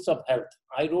Institutes of Health."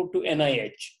 I wrote to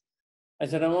NIH. I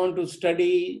said, "I want to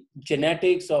study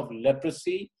genetics of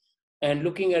leprosy and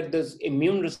looking at this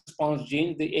immune response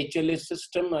gene, the HLA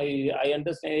system." I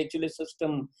understand HLA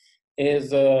system is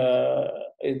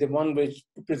the one which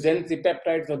presents the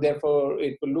peptides, so therefore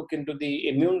it will look into the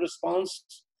immune response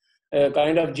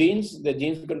kind of genes, the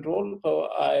genes control.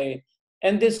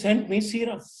 And they sent me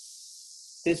sera.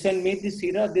 They sent me the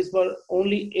sera. These were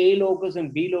only A locus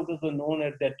and B locus were known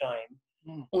at that time.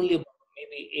 Only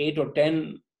maybe 8 or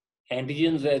 10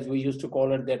 antigens, as we used to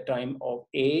call at that time, of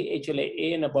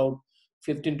HLA-A, and about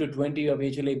 15 to 20 of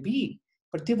HLA-B.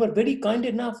 But they were very kind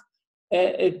enough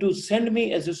to send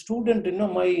me as a student,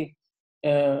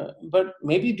 but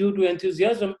maybe due to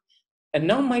enthusiasm. And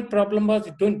now my problem was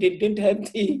they didn't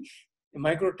have the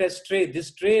micro test tray.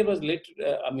 This tray was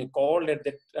called at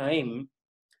that time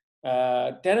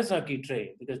Terasaki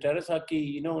tray, because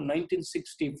Terasaki,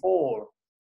 1964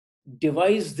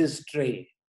 devised this tray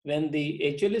when the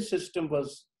HLA system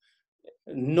was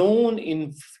known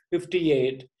in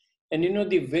 58. And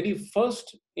the very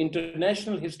first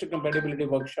international histocompatibility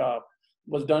workshop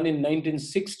was done in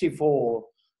 1964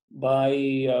 by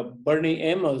Bernie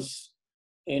Amos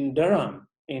in Durham,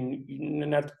 in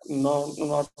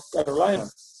North Carolina.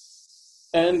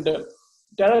 And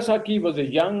Terasaki was a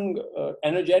young,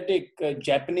 energetic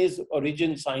Japanese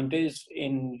origin scientist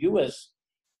in US.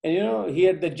 And he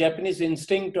had the Japanese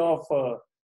instinct of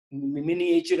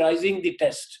miniaturizing the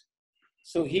test.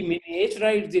 So he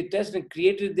miniaturized the test and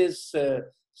created this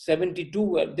 72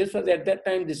 well. This was at that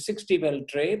time the 60 well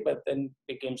tray, but then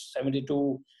became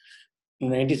 72,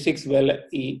 96 well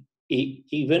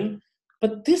even.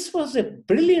 But this was a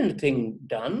brilliant thing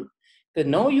done. That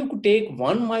now you could take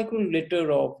 1 microliter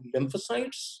of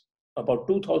lymphocytes, about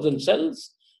 2,000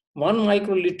 cells, 1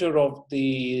 microliter of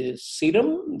the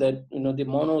serum, that the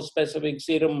monospecific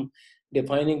serum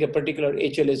defining a particular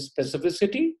HLA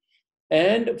specificity,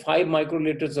 and 5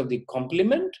 microliters of the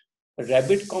complement,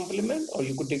 rabbit complement, or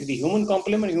you could take the human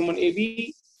complement, human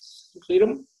AB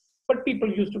serum. But people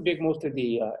used to take most of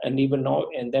the, and even now,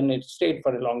 and then it stayed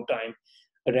for a long time,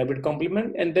 a rabbit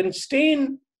complement, and then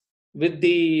stain with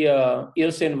the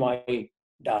ESNY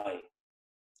dye.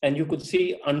 And you could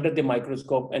see under the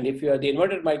microscope. And if you have the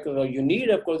inverted microscope, you need,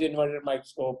 of course, the inverted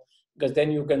microscope, because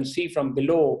then you can see from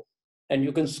below and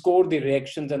you can score the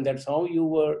reactions. And that's how you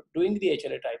were doing the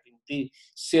HLA typing, the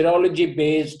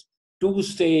serology-based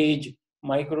two-stage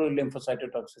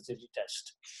microlymphocytotoxicity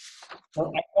test.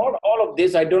 Now, I got all of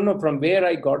this. I don't know from where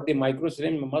I got the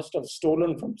microserum. I must have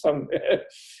stolen from somewhere.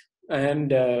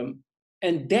 and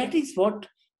that is what,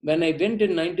 when I went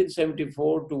in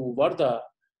 1974 to Varda,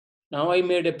 now I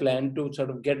made a plan to sort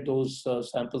of get those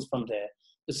samples from there.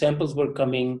 The samples were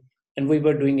coming, and we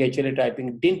were doing HLA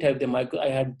typing. Didn't have the micro. I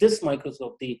had this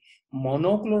microscope, the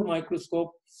monocular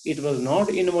microscope. It was not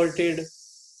inverted.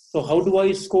 So how do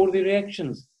I score the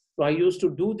reactions? So I used to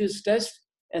do this test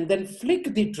and then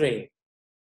flick the tray,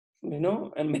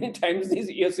 and many times this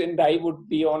ESN dye would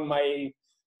be on my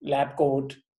lab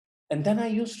coat, and then I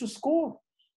used to score.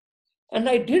 And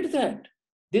I did that.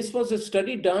 This was a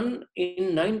study done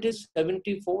in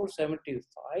 1974,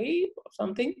 75 or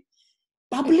something,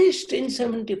 published in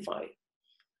 75.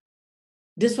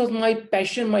 This was my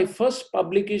passion, my first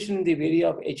publication in the area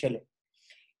of HLA.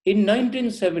 In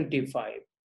 1975,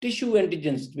 tissue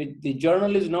antigens, with the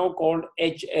journal is now called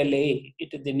HLA.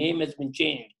 The name has been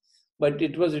changed, but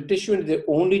it was a tissue, the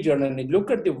only journal. And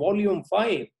look at the volume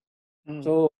 5.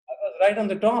 So I was right on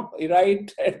the top,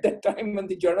 right at that time when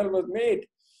the journal was made.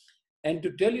 And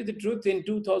to tell you the truth, in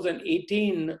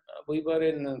 2018, we were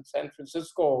in San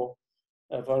Francisco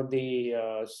for the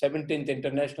 17th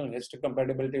International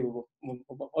Histocompatibility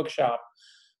Workshop,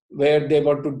 where they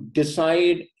were to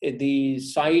decide the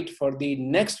site for the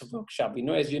next workshop.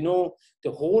 As you know,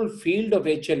 the whole field of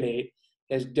HLA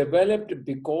has developed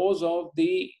because of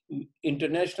the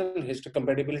International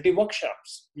Histocompatibility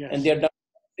Workshops. Yes. And they are done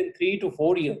in 3 to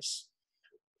 4 years.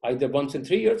 Either once in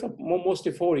 3 years or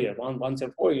mostly 4 years, once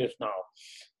in 4 years now.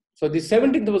 So the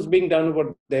 17th was being done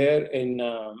over there in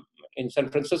San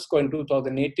Francisco in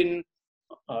 2018,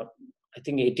 I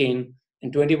think 18,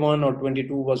 and 21 or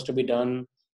 22 was to be done.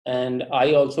 And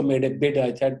I also made a bid.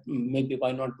 I thought maybe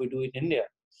why not we do it in India?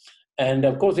 And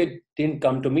of course it didn't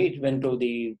come to me. It went to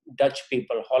the Dutch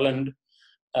people, Holland.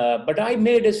 But I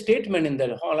made a statement in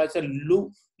that hall. I said,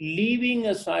 leaving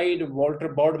aside Walter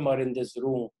Bodmer in this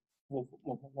room,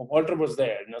 Walter was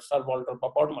there, Sir Walter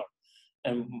Bodmer,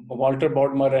 and Walter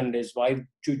Bodmer and his wife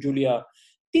Julia.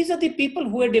 These are the people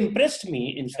who had impressed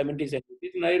me in 70s and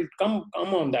 80s, and I'll come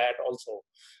on that also.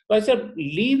 So I said,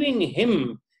 leaving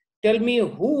him, tell me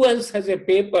who else has a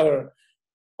paper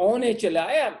on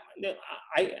HLA.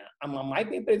 My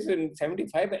paper is in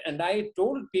 75, and I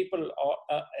told people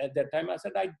at that time, I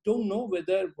said, I don't know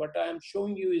whether what I am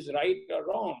showing you is right or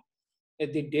wrong.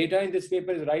 If the data in this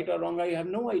paper is right or wrong, I have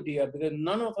no idea, because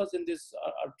none of us in this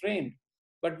are trained,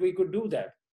 but we could do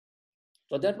that.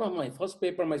 So that was my first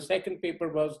paper. My second paper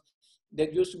was, there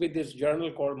used to be this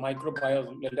journal called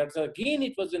Microbiology. That's again,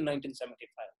 it was in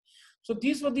 1975. So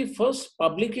these were the first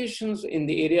publications in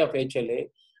the area of HLA.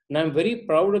 And I'm very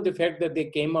proud of the fact that they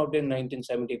came out in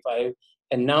 1975.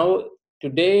 And now,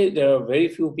 today, there are very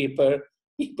few people,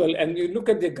 and you look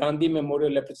at the Gandhi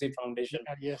Memorial Leprosy Foundation.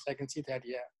 Yes, I can see that,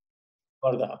 yeah.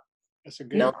 Varda. That's a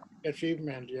great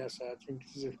achievement, yes. I think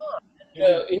this is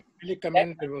really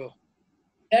commendable.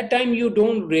 That time you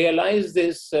don't realize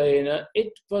this,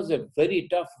 it was a very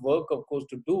tough work, of course,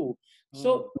 to do.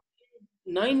 So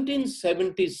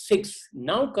 1976,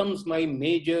 now comes my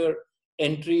major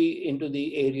entry into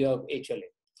the area of HLA.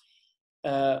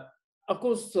 Of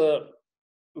course,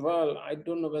 well, I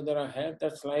don't know whether I have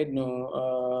that slide.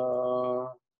 No.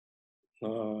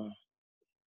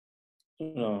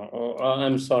 No,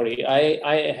 I'm sorry.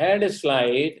 I had a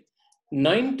slide,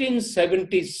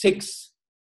 1976,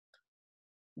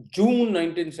 June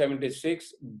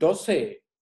 1976,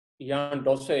 Jan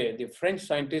Dosse, the French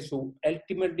scientist who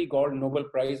ultimately got Nobel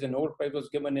Prize. The Nobel Prize was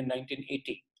given in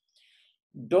 1980.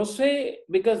 Dosse,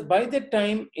 because by that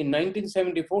time in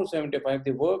 1974-75,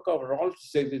 the work of Rolf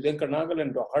Zinkernagel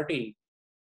and Doherty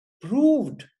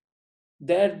proved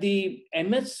that the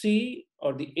MSC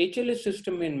or the HLA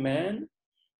system in man,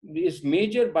 its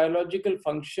major biological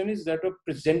function is that of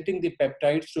presenting the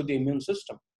peptides to the immune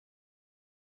system.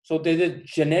 So there's a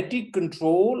genetic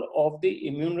control of the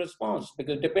immune response,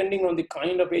 because depending on the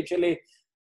kind of HLA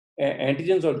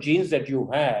antigens or genes that you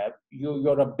have,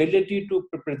 your ability to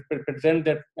present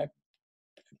that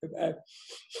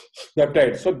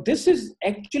peptide. So this is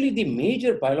actually the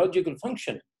major biological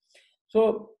function.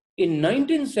 So in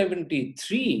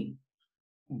 1973,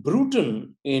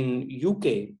 Bruton in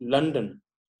UK, London,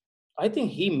 I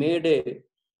think he made a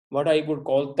what I would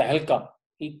call Tahalka.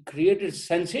 He created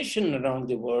sensation around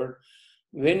the world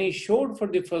when he showed for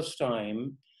the first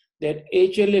time that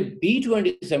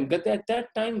HLA-B27, because at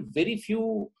that time, very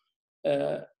few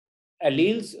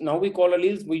alleles, now we call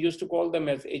alleles, we used to call them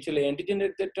as HLA antigen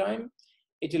at that time.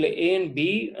 HLA-A and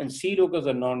B and C locus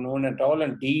are not known at all,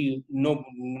 and D,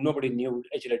 nobody knew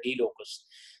HLA-D locus.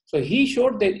 So he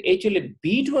showed that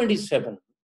HLA-B27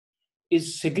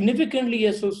 is significantly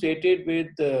associated with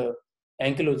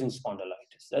ankylosing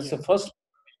spondylitis. That's the first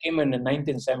came in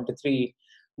 1973,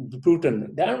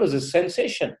 Bruton. That was a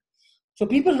sensation. So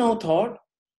people now thought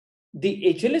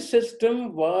the HLA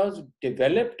system was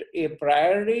developed a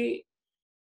priori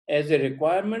as a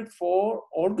requirement for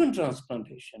organ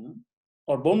transplantation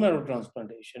or bone marrow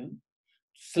transplantation,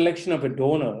 selection of a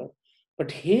donor.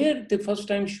 But here, the first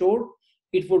time showed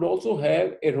it would also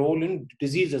have a role in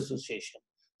disease association.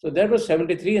 So that was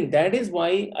 73, and that is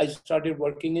why I started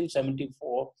working in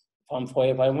 74 from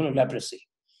 551 leprosy.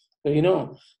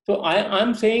 So, so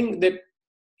I'm saying that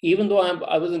even though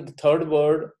I was in the third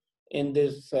world in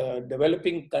this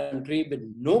developing country with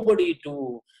nobody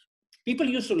to, people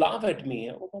used to laugh at me.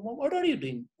 What are you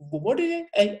doing? What is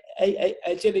it?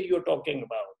 I said that you're talking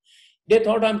about. They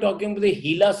thought I'm talking about the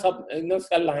HeLa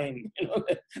cell line.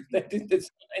 That is the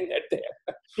cell line that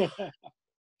there.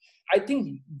 I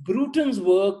think Bruton's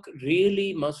work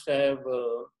really must have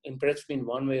impressed me in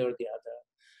one way or the other.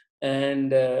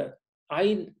 And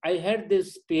I had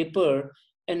this paper,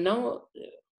 and now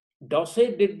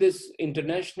Dossé did this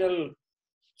international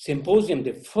symposium,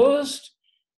 the first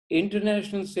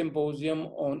international symposium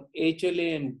on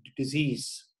HLA and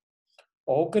disease,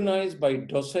 organized by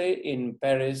Dossé in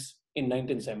Paris in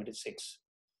 1976.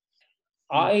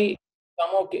 I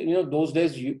somehow, those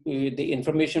days, the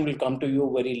information will come to you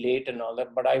very late and all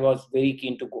that, but I was very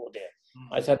keen to go there.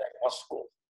 I said, I must go.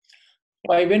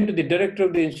 So I went to the director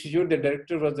of the institute. The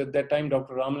director was at that time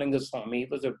Dr. Ramalinga Swami. He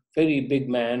was a very big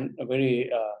man, very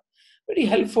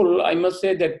helpful. I must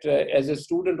say that as a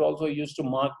student also, he used to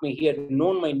mark me. He had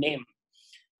known my name.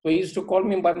 So he used to call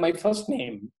me by my first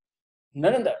name,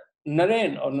 Narinder,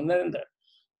 Naren or Narinder.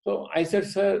 So I said,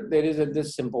 sir, there is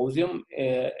this symposium,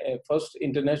 a first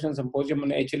international symposium on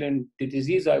HLA and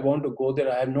disease. I want to go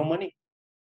there. I have no money.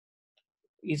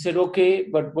 He said, okay,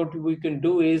 but what we can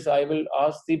do is I will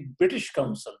ask the British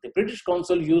Council. The British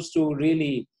Council used to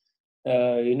really,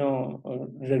 regard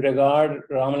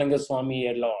Ramalinga Swami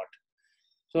a lot.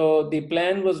 So the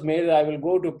plan was made. I will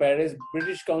go to Paris.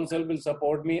 British Council will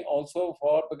support me also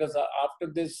because after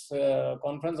this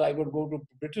conference, I would go to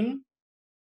Britain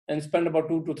and spend about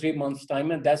 2 to 3 months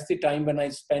time. And that's the time when I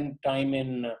spent time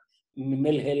in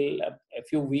Mill Hill, a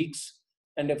few weeks,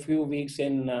 and a few weeks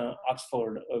in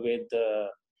Oxford with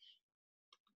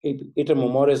Iter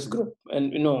Memoris group.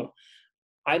 And,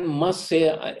 I must say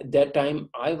at that time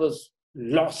I was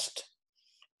lost,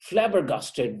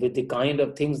 flabbergasted with the kind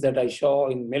of things that I saw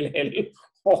in Mill Hill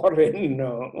or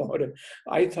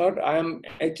I thought I am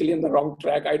actually on the wrong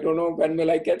track. I don't know when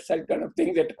will I get such kind of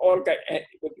things at all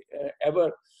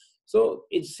ever. So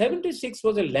in 76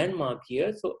 was a landmark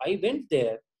year. So I went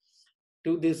there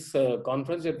to this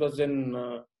conference. It was in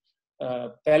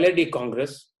Palais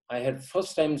Congress. I had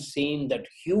first time seen that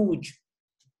huge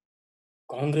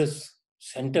Congress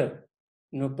center,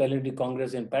 Palais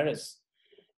Congress in Paris,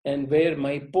 and where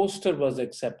my poster was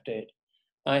accepted.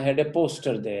 I had a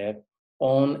poster there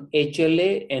on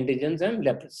HLA, antigens, and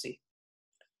leprosy.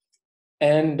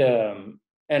 And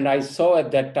I saw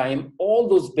at that time all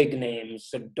those big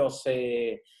names,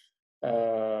 Dossé,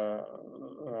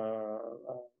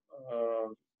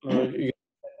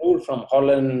 from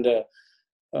Holland,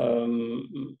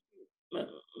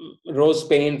 Rose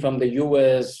Payne from the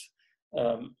US,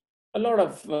 a lot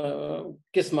of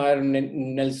Kismar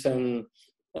Nelson,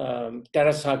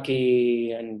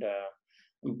 Terasaki, and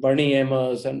Bernie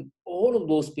Emmers, and all of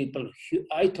those people.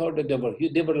 I thought that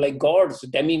they were like gods,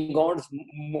 demigods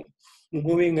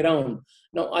moving around.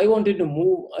 Now I wanted to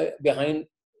move behind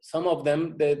some of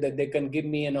them that they can give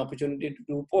me an opportunity to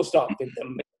do postdoc with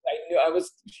them. I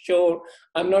was sure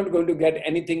I'm not going to get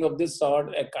anything of this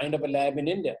sort, a kind of a lab in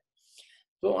India.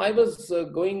 So I was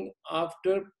going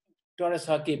after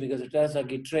Terasaki because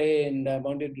Terasaki trained. I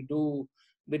wanted to do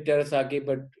with Terasaki,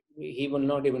 but he will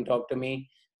not even talk to me.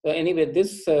 So anyway,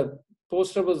 this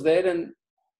poster was there, and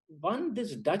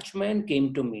this Dutch man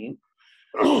came to me,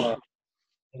 uh,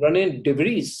 René de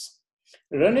Vries.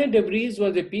 René de Vries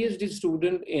was a PhD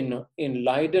student in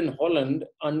Leiden, Holland,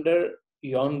 under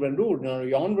Jan van Rood. Now,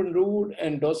 Jan van Rood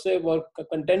and Dosse were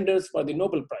contenders for the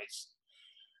Nobel Prize.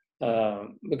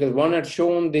 Because one had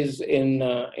shown this in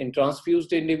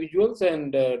transfused individuals,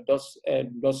 and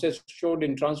Dosse showed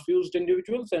in transfused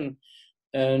individuals, and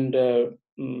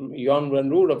Jan van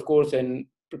Rood, of course, in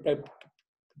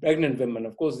pregnant women.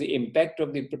 Of course, the impact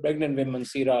of the pregnant women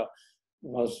sera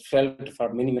was felt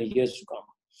for many, many years to come.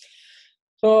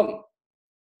 So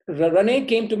Rene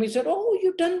came to me and said, "Oh,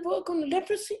 you've done work on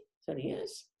leprosy?" I said,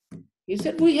 "Yes." He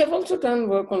said, "We have also done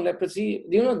work on leprosy."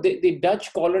 You know, the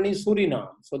Dutch colony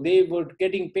Suriname. So they were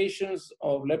getting patients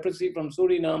of leprosy from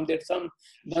Suriname. They had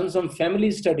done some family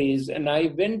studies. And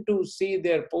I went to see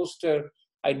their poster.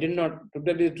 I did not, to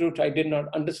tell you the truth, I did not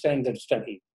understand that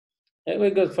study.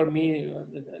 Because for me,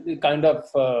 the kind of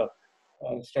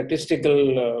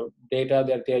statistical data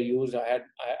that they use,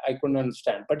 I couldn't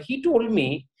understand. But he told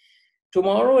me,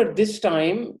 tomorrow at this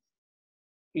time,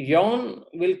 Jan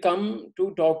will come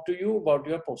to talk to you about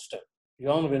your poster.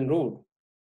 Jan van Rood.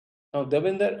 Now,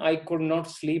 Devinder, I could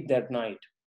not sleep that night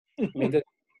because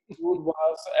Rood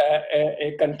was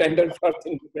a contender for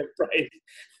the Nobel Prize.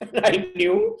 And I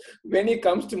knew when he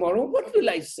comes tomorrow, what will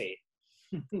I say?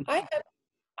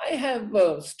 I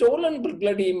have stolen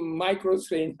bloody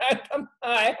microscreen.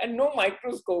 I had no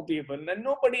microscope even, and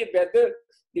nobody, whether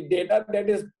the data that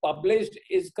is published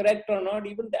is correct or not,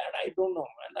 even that I don't know.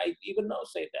 And I even now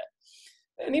say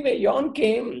that. Anyway, Jan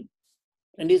came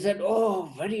and he said,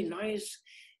 "Oh, very nice.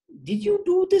 Did you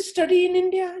do this study in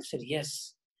India?" I said,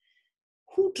 "Yes."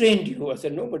 "Who trained you?" I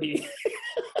said, "Nobody."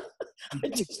 I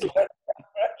just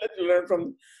learned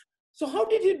from. "So how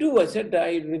did you do?" I said,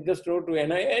 "I just wrote to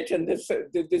NIH and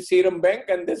this serum bank,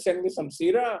 and they sent me some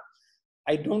sera.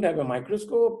 I don't have a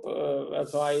microscope,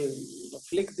 so I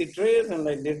flicked the trace and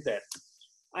I did that."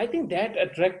 I think that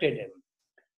attracted him.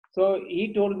 So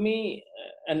he told me,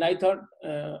 and I thought,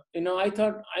 I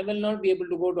thought I will not be able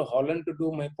to go to Holland to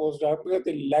do my postdoc because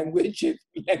the language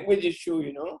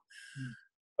issue.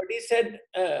 But he said,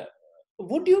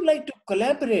 "Would you like to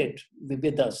collaborate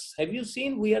with us? Have you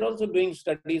seen, we are also doing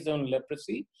studies on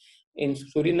leprosy in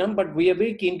Suriname, but we are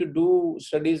very keen to do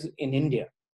studies in India.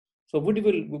 So would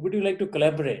you like to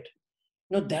collaborate?"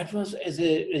 That was, as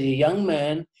a young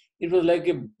man, it was like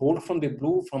a bolt from the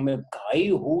blue from a guy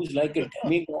who's like a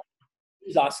demigod.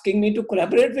 He's asking me to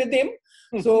collaborate with him.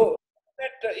 So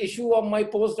that issue of my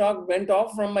postdoc went off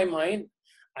from my mind.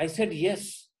 I said,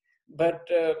 "Yes, but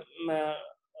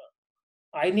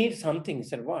I need something." He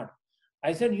said, "What?"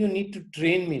 I said, "You need to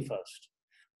train me first."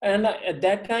 And at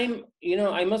that time,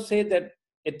 I must say that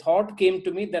a thought came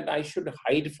to me that I should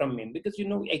hide from him because,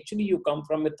 actually you come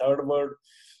from a third world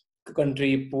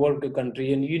country, poor country,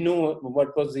 and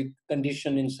what was the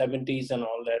condition in 70s and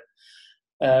all that.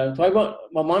 So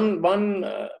one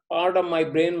part of my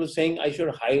brain was saying I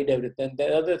should hide everything. The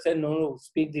other said, "No,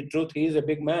 speak the truth. He is a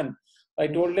big man." I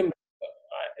told him,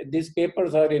 "These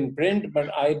papers are in print, but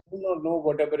I do not know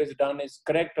whatever is done is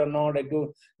correct or not.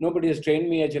 Nobody has trained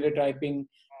me actually typing,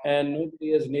 and nobody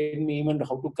has made me even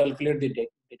how to calculate the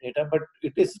data, but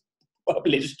it is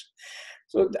published."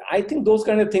 So I think those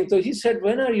kind of things. So he said,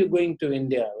 "When are you going to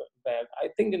India?" I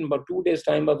think in about 2 days'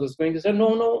 time I was going. He said, "No,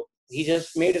 no." He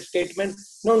just made a statement.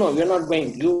 "No, you're not going.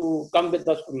 You come with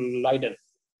us to Leiden."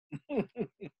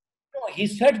 No, he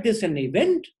said this in an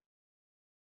event.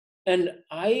 And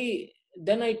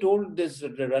then I told this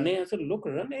Rane, I said, "Look,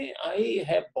 Rane, I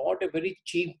have bought a very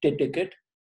cheap ticket.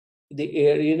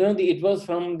 It was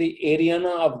from the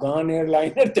Ariana Afghan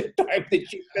airline at the time, the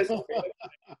cheapest fare."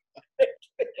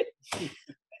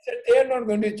 I said, "They are not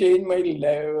going to change my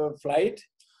flight.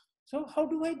 So how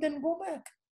do I then go back?"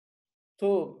 So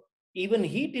even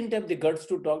he didn't have the guts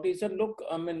to talk. He said, "Look,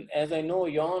 I mean, as I know,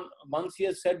 Jan, once he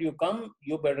has said you come,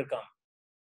 you better come."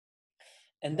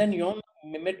 And then Jan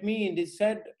met me and he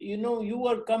said, "You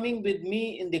are coming with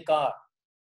me in the car."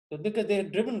 So because they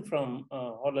had driven from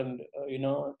Holland,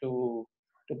 to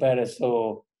Paris.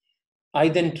 So I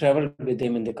then traveled with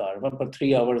him in the car for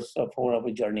 3 hours, a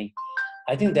 4-hour journey.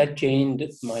 I think that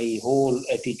changed my whole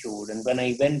attitude. And when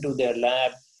I went to their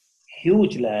lab,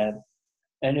 huge lab,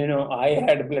 and I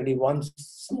had bloody one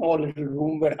small little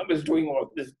room where I was doing all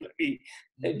this bloody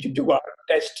jugaad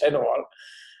tests and all.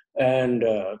 And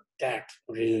that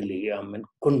really, I mean,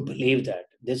 couldn't believe that.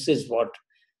 This is what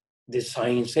the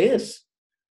science is.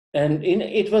 And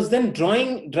it was then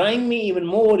drawing me even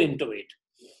more into it.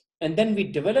 And then we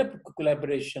developed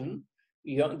collaboration.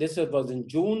 This was in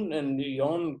June, and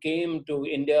Jon came to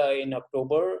India in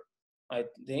October, I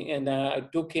think, and I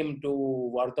took him to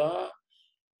Wardha.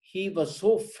 He was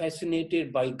so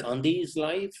fascinated by Gandhi's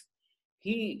life.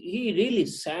 He really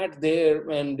sat there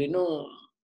and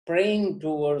praying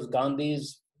towards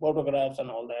Gandhi's photographs and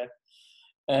all that,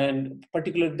 and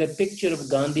particularly the picture of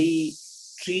Gandhi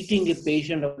treating a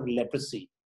patient of leprosy.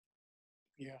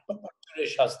 Yeah.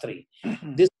 Shastri.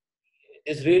 This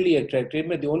is really attractive.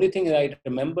 The only thing I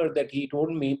remember that he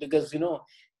told me, because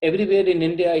everywhere in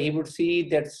India he would see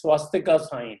that swastika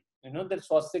sign, that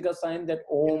swastika sign, that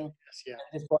Om, Yes, yeah.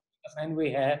 and the swastika sign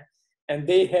we have, and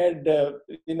they had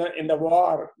in the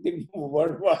war, the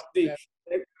word was the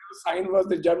sign was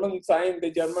the German sign,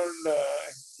 the German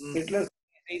Hitler.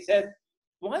 He said,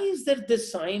 "Why is there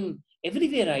this sign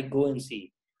everywhere I go and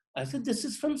see?" I said, "This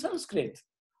is from Sanskrit.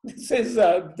 This is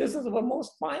our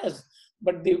most pious."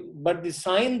 But the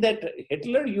sign that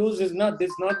Hitler used is not the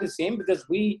same, because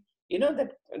we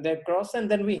that cross, and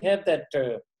then we have that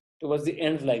towards the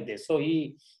end like this. So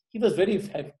he was very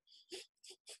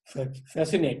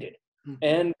fascinated.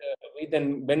 And we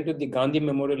then went to the Gandhi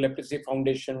Memorial Leprosy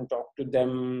Foundation, talked to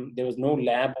them. There was no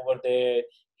lab over there.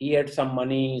 He had some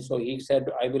money, so he said,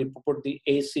 "I will put the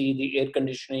AC, the air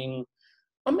conditioning."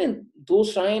 I mean,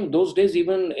 those days,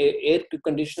 even air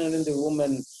conditioner in the room,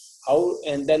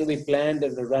 and then we planned.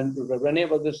 And Rene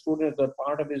was the student, was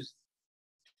part of his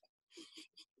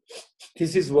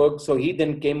thesis work. So he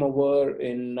then came over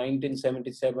in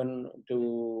 1977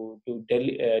 to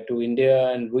Delhi, to India,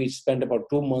 and we spent about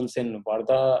 2 months in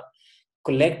Wardha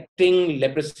collecting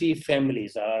leprosy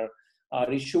families. Our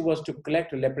issue was to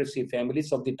collect leprosy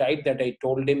families of the type that I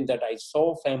told him, that I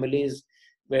saw families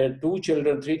where 2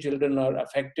 children, 3 children are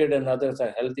affected and others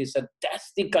are healthy. So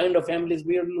that's the kind of families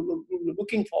we are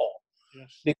looking for.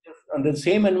 Yes. Because in the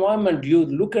same environment, you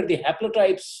look at the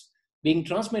haplotypes being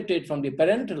transmitted from the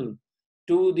parental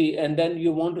to and then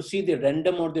you want to see the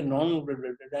random or the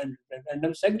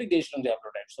non-random segregation of the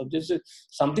haplotypes. So this is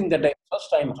something that I first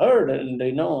time heard, and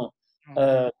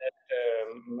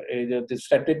the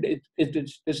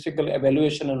statistical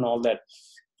evaluation and all that.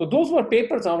 So those were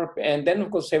papers, and then of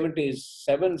course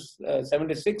 77,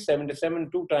 76,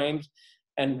 77, 2 times,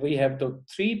 and we have the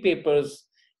 3 papers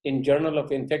in Journal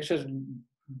of Infectious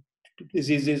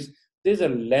Diseases. There's a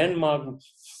landmark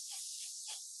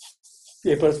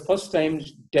papers, first time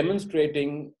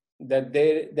demonstrating that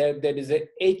there is a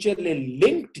HLA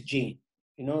linked gene.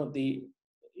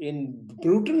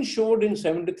 Bruton showed in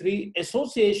 73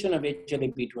 association of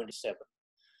HLA-B27.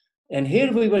 And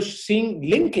here we were seeing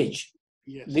linkage.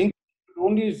 Yes. Linkage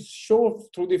only show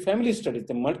through the family studies,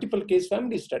 the multiple case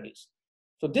family studies.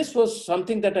 So this was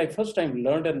something that I first time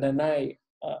learned, and then I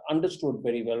understood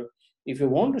very well. If you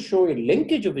want to show a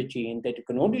linkage of a gene that you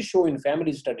can only show in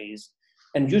family studies,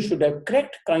 and you should have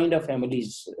correct kind of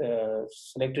families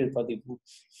selected for the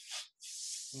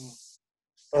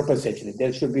purpose. Actually,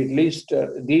 there should be at least,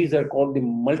 these are called the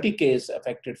multi-case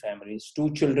affected families,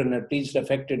 2 children at least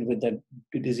affected with the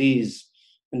disease,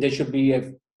 and there should be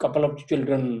a couple of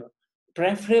children,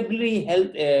 preferably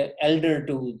elder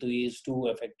to these 2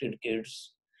 affected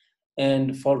kids,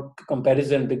 and for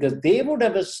comparison, because they would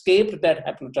have escaped that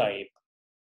haplotype,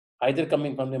 either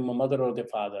coming from the mother or the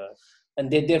father, and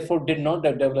they therefore did not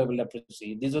develop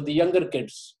leprosy. These are the younger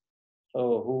kids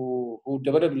who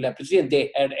developed leprosy, and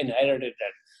they had inherited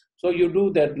that. So you do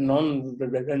that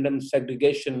non-random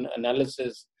segregation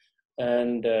analysis,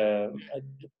 and I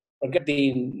forget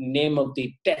the name of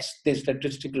the test, the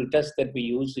statistical test that we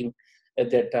using at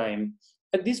that time.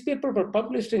 And these papers were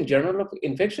published in Journal of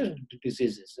Infectious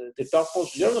Diseases, the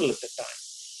topmost journal at the time.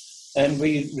 And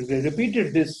we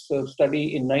repeated this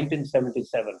study in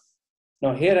 1977.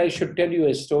 Now, here I should tell you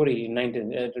a story.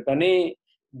 Rene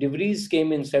de Vries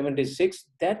came in 76.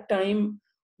 That time,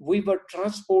 we were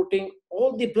transporting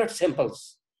all the blood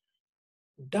samples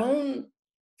down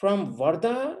from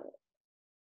Wardha.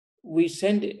 We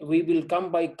will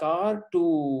come by car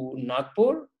to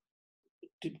Nagpur,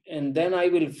 and then I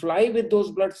will fly with those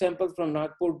blood samples from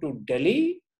Nagpur to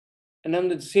Delhi. And on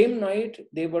the same night,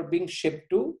 they were being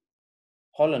shipped to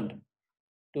Holland,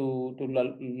 to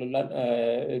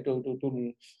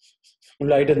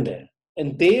Leiden there.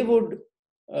 And they would,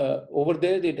 over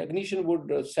there, the technician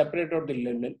would separate out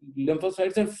the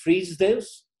lymphocytes and freeze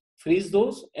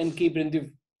those and keep it in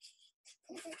the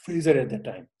freezer at that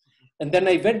time. And then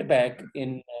I went back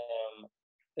in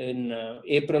in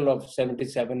April of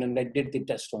 77, and I did the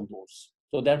test on those.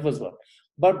 So that was one.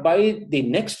 But by the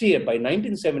next year, by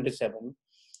 1977,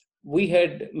 we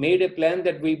had made a plan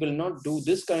that we will not do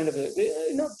this kind of,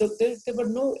 there were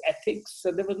no ethics,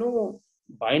 there was no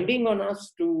binding on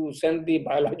us to send the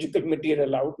biological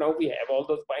material out. Now we have all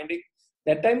those bindings.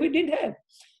 That time we didn't have.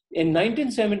 In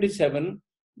 1977,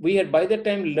 we had by that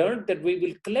time learned that we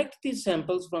will collect these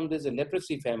samples from these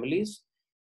leprosy families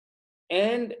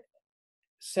and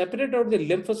separate out the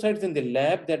lymphocytes in the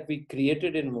lab that we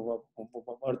created in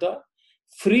Varda,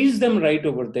 freeze them right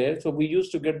over there. So we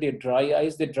used to get the dry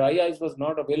ice. The dry ice was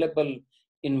not available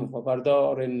in Varda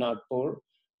or in Nagpur.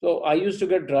 So I used to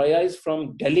get dry ice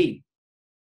from Delhi.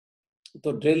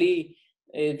 So Delhi,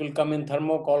 it will come in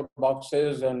thermocol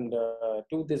boxes and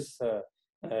to this, the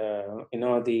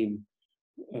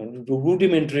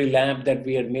rudimentary lab that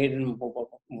we had made in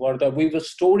Varda. We were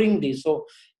storing these. So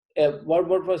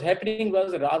what was happening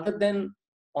was, rather than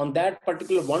on that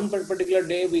one particular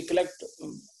day, we collect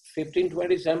 15,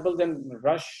 20 samples and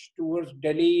rush towards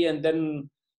Delhi and then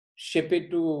ship it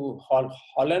to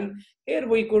Holland. Here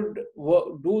we could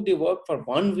do the work for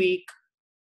 1 week,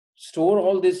 store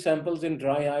all these samples in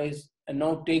dry ice, and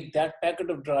now take that packet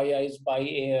of dry ice by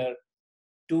air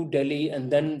to Delhi and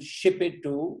then ship it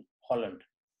to Holland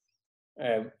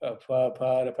for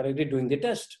doing the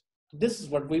test. This is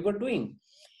what we were doing.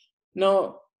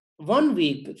 Now, 1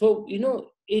 week, so,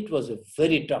 it was a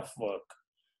very tough work.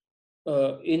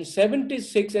 In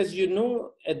 76, as you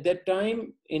know, at that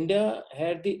time, India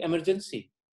had the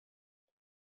emergency.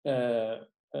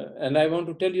 And I want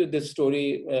to tell you this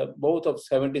story, both of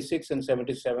 76 and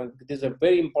 77. These are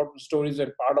very important stories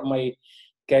and part of my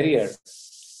career.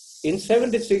 In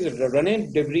 76,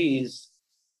 René de Vries,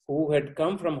 who had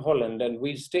come from Holland, and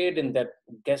we stayed in that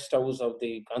guest house of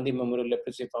the Gandhi Memorial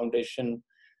Leprosy Foundation,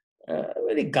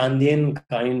 very Gandhian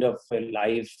kind of a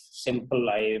life, simple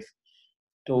life,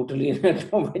 totally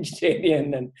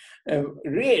vegetarian, and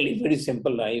really very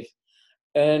simple life.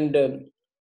 And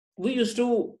we used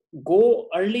to go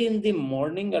early in the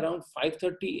morning around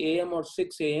 5:30 a.m. or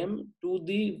 6 a.m. to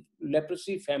the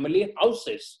leprosy family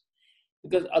houses,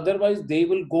 because otherwise they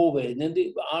will go away. Then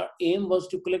our aim was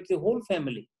to collect the whole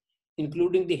family,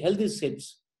 including the healthy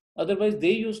SIDS. Otherwise,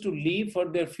 they used to leave for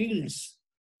their fields,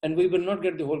 and we will not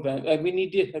get the whole family. We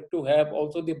needed to have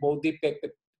also both the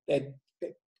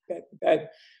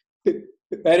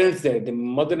parents there, the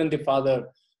mother and the father.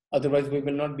 Otherwise, we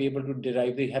will not be able to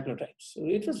derive the haplotypes. So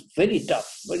it was very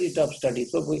tough study.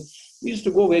 So we used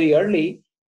to go very early.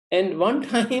 And one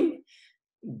time,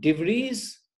 De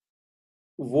Vries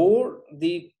wore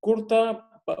the kurta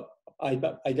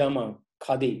pajama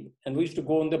khadi, and we used to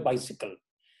go on the bicycle.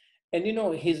 And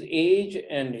his age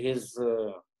and his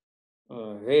hair,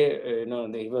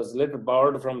 he was a little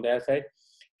bald from that side.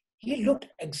 He looked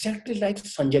exactly like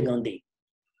Sanjay Gandhi.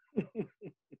 When we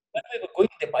were going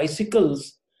the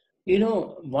bicycles,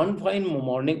 one fine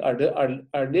morning,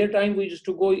 earlier time we used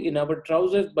to go in our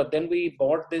trousers, but then we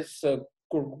bought this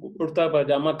kurta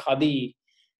pajama khadi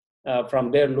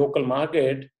from their local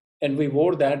market, and we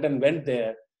wore that and went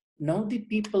there. Now the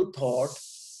people thought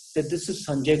that this is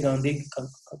Sanjay Gandhi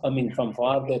coming from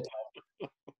far. They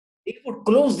would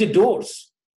close the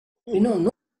doors. No,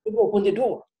 they would open the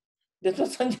door. That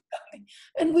was Sanjay Gandhi.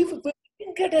 And we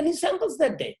didn't get any samples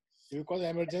that day. Because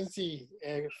emergency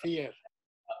fear.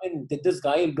 I mean, this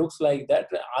guy looks like that.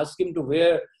 Ask him to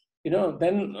wear,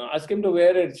 then ask him to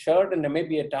wear a shirt and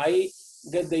maybe a tie.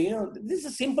 Because these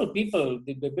are simple people,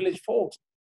 the village folks.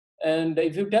 And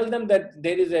if you tell them that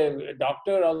there is a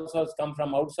doctor also has come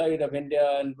from outside of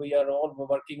India and we are all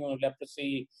working on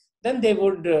leprosy, then they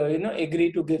would,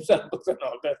 agree to give samples and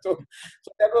all that. So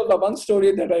that was the one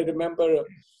story that I remember.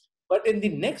 But in the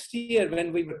next year,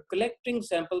 when we were collecting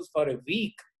samples for a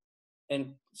week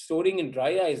and storing in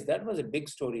dry ice, that was a big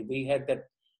story. We had that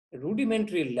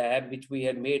rudimentary lab, which we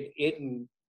had made in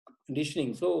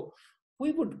conditioning. So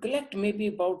we would collect maybe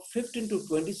about 15 to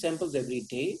 20 samples every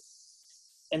day.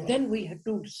 And then we had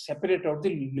to separate out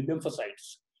the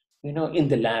lymphocytes, in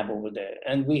the lab over there.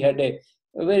 And we had a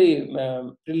very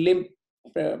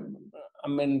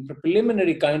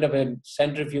preliminary kind of a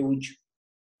centrifuge,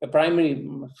 a primary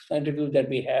centrifuge that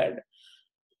we had.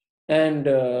 And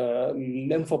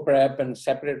lymphoprep and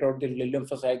separate out the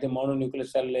lymphocyte, the mononuclear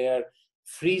cell layer,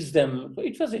 freeze them. So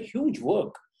it was a huge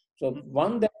work. So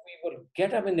one that we would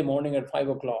get up in the morning at 5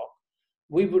 o'clock,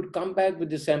 we would come back with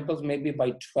the samples maybe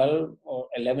by 12 or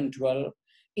 11, 12.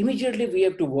 Immediately we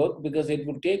have to work because it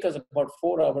would take us about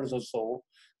 4 hours or so.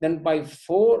 Then by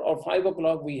 4 or 5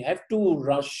 o'clock, we have to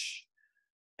rush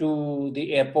to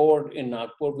the airport in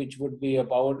Nagpur, which would be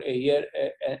about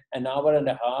an hour and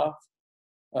a half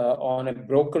on a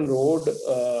broken road.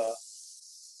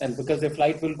 And because the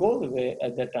flight will go away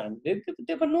at that time,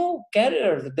 there were no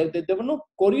carriers, there were no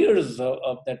couriers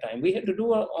of that time. We had to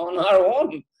do it on our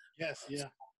own. Yes, yeah.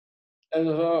 And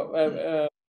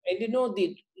you know,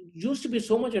 it used to be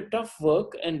so much a tough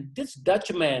work. And this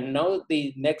Dutchman, now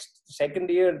the next second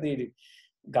year, the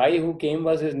guy who came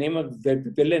was, his name was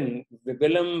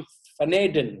Willem van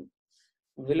Eden.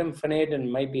 Willem van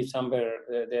Eden might be somewhere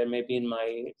there, maybe in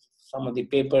some of the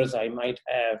papers I might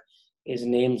have his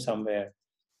name somewhere.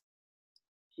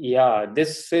 Yeah,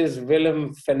 this is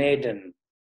Willem van Eden.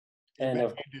 And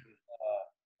of course,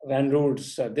 Van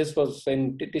Roots. This was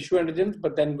in Tissue Intelligence,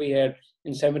 but then we had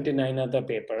in 79 other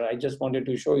paper. I just wanted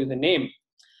to show you the name.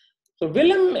 So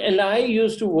Willem and I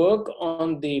used to work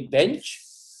on the bench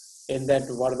in that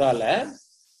Varda lab,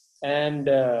 and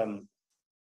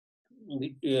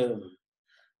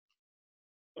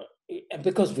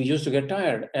because we used to get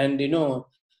tired, and you know,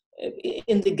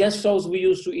 in the guest house we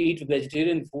used to eat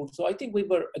vegetarian food, so I think we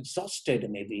were exhausted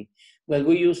maybe. Well,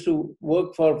 we used to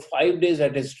work for 5 days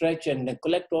at a stretch and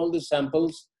collect all the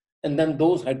samples, and then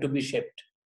those had to be shipped,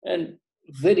 and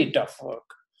very tough work.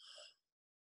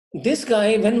 This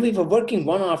guy, when we were working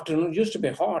one afternoon, it used to be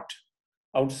hot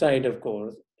outside, of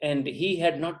course, and he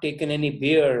had not taken any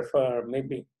beer for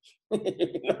maybe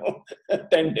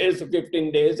 10 days or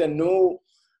 15 days, and no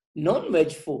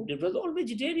non-veg food. It was all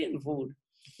vegetarian food.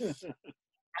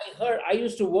 I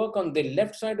used to work on the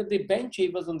left side of the bench. He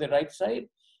was on the right side.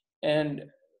 And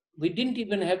we didn't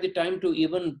even have the time to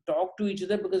even talk to each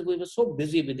other because we were so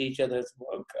busy with each other's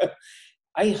work.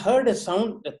 I heard a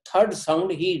sound, a third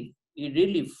sound. He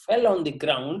really fell on the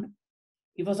ground.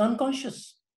 He was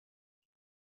unconscious.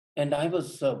 And I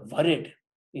was worried,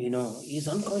 you know, he's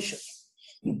unconscious.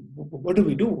 What do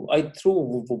we do? I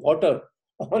threw water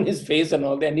on his face and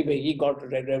all that. Anyway, he got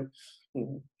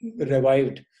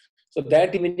revived. So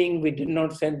that evening, we did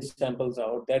not send the samples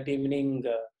out. That evening,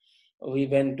 we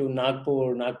went to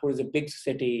Nagpur. Nagpur is a big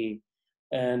city.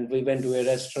 And we went to a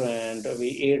restaurant. We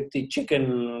ate the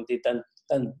chicken, the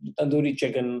tandoori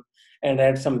chicken, and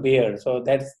had some beer. So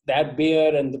that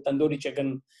beer and the tandoori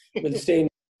chicken will stay in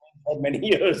for many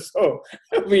years. So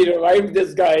we revived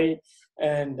this guy.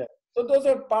 And so those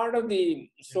are part of the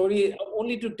story,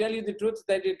 only to tell you the truth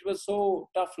that it was so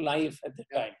tough life at the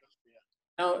time.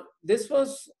 Now, this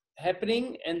was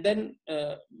happening, and then,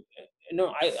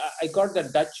 I got the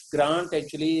Dutch grant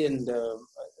actually, and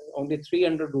only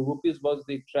 300 rupees was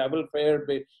the travel fare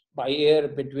by air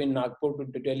between Nagpur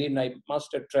to Delhi, and I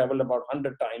must have traveled about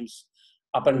 100 times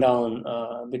up and down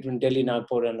between Delhi,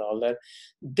 Nagpur, and all that.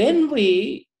 Then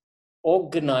we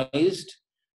organized,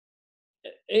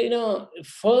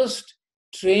 first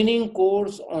training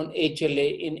course on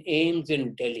HLA in AIMS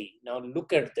in Delhi. Now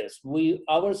look at this. We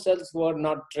ourselves were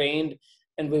not trained,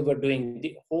 and we were doing,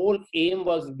 the whole aim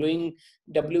was doing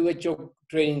WHO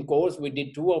training course. We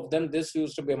did 2 of them. This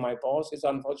used to be my boss. He's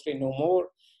unfortunately no more.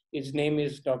 His name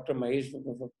is Dr. Mahesh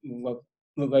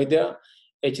Vaidya.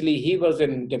 Actually, he was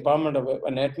in Department of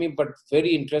Anatomy, but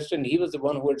very interested. He was the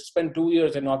one who had spent 2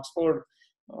 years in Oxford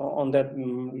on that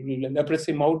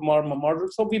leprosy model.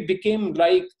 So we became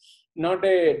like not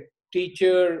a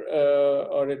teacher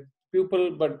or a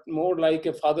pupil, but more like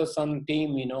a father-son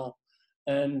team,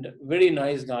 and very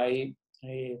nice guy.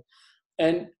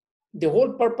 And the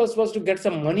whole purpose was to get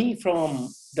some money from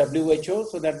WHO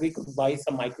so that we could buy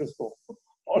some microscope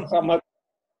or some other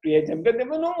reagent. But there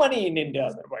was no money in India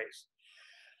otherwise.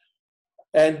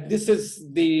 And this is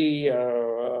the,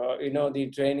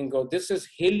 the training go. This is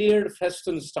Hilliard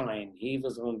Festenstein. He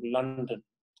was from London.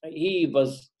 He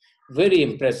was very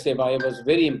impressive. I was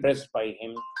very impressed by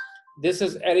him. This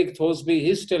is Eric Thosby.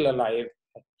 He's still alive.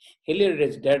 Hilliard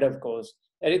is dead, of course.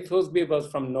 Eric Thosby was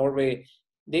from Norway.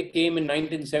 They came in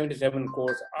 1977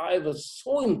 course. I was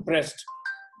so impressed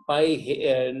by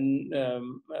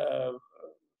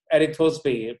Eric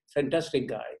Thosby, fantastic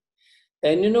guy.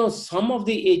 And some of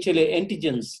the HLA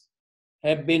antigens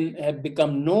have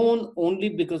become known only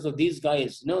because of these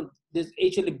guys. This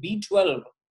HLA B12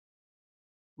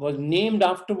 was named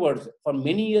afterwards. For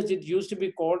many years, it used to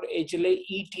be called HLA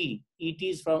ET. ET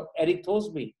is from Eric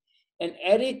Thosby. And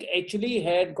Eric actually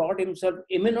had got himself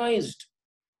immunized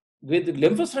with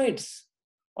lymphocytes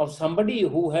of somebody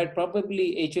who had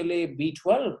probably HLA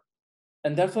B12.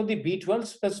 And that's how the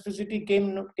B12 specificity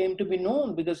came to be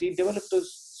known, because he developed a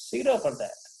sera for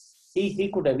that. He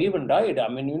could have even died. I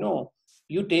mean,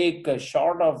 you take a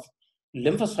shot of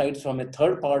lymphocytes from a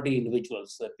third party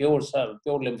individuals, pure cell,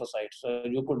 pure lymphocytes. So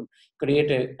you could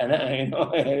create a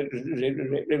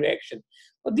reaction.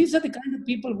 But these are the kind of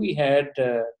people we had.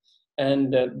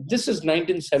 And this is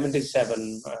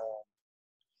 1977.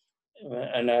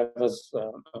 And I was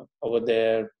over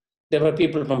there. There were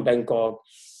people from Bangkok.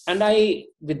 And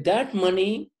with that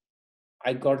money,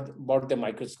 I bought the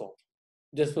microscope.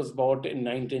 This was bought in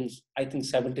I think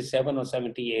 77 or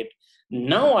 78.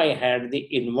 Now I had the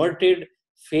inverted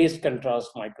phase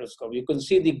contrast microscope. You can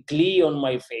see the glee on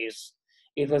my face.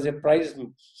 It was a prized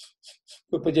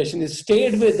possession. It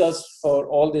stayed with us for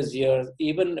all these years.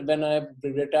 Even when I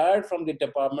retired from the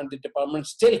department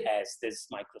still has this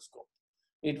microscope.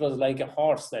 It was like a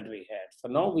horse that we had. So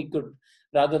now we could,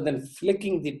 rather than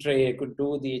flicking the tray, could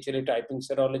do the HLA typing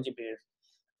serology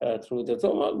based through the.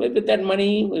 So with that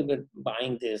money, we were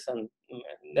buying this, and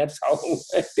that's how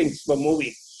things were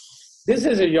moving. This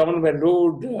is a John Van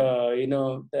Rood,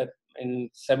 that in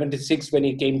 '76 when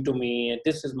he came to me.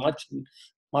 This is much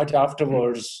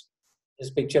afterwards,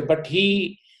 this picture. But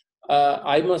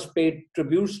I must pay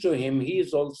tributes to him. He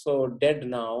is also dead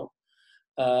now.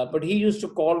 But he used to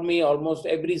call me almost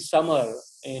every summer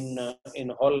in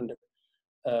Holland.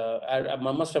 I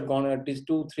must have gone at least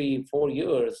 2, 3, 4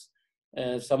 years.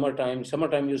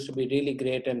 Summertime used to be really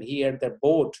great, and he had the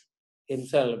boat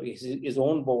himself, his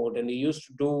own boat, and he used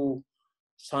to do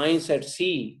science at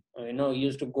sea. He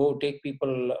used to go take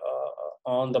people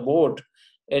on the boat,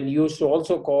 and used to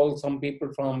also call some people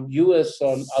from US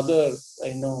and other,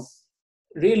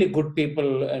 really good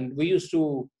people. And we used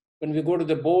to, when we go to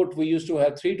the boat, we used to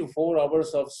have 3 to 4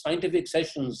 hours of scientific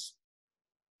sessions.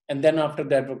 And then after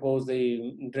that, of course,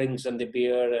 the drinks and the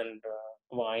beer and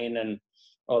wine and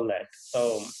all that.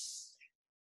 So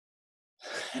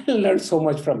I learned so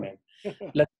much from him.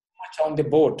 Learned so much on the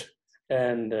boat.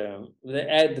 And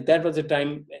that was the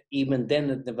time, even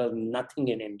then, there was nothing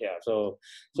in India. So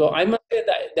I must say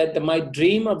that my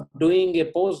dream of doing a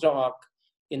postdoc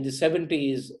in the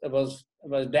 70s was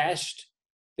dashed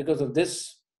because of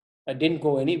this. I didn't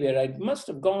go anywhere. I must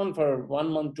have gone for 1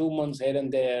 month, 2 months here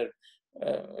and there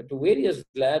to various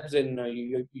labs in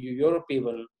Europe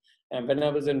even. And when I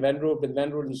was in Van Rood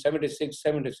in 76,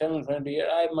 77, 78,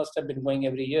 I must have been going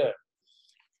every year.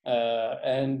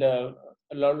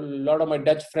 A lot of my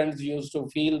Dutch friends used to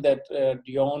feel that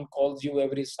Dion calls you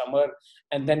every summer,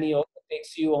 and then he also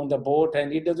takes you on the boat,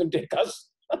 and he doesn't take us.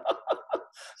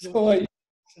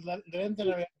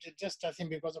 Narinder, just I think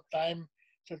because of time,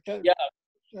 so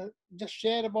just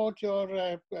share about your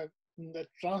the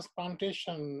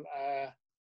transplantation.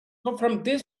 So from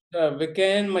this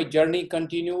weekend, my journey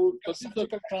continued.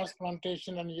 Surgical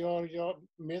transplantation and your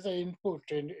major input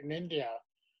in India.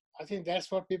 I think that's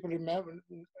what people remember,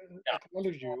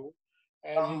 acknowledge you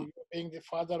as you being the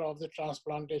father of the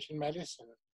transplantation medicine.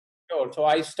 Sure. So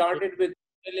I started with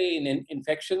in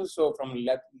infections, so from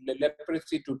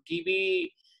leprosy to TB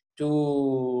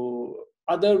to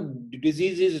other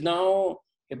diseases now,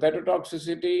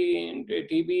 hepatotoxicity,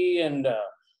 TB, and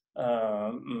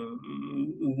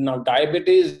now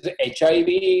diabetes, HIV,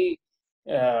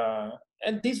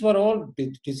 and these were all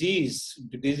diseases.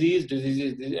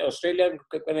 The Australian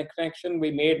connection,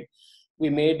 we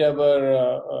made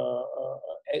our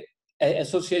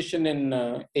association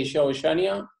in Asia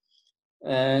Oceania,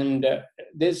 and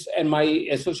my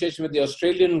association with the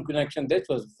Australian connection, that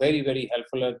was very, very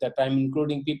helpful at that time,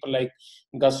 including people like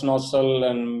Gus Nossel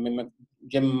and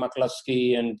Jim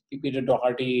McCluskey and Peter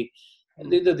Doherty.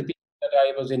 These are the people that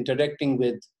I was interacting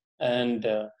with and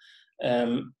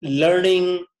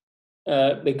learning.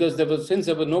 Because since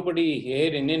there was nobody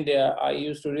here in India, I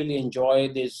used to really enjoy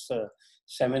these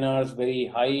seminars, very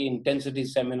high intensity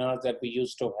seminars that we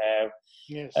used to have.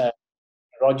 Yes.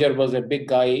 Roger was a big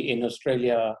guy in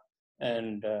Australia,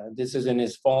 and this is in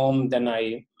his form. Then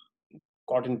I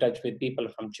got in touch with people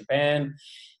from Japan.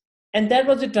 And that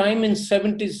was the time in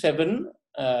 77.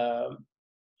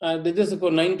 This is for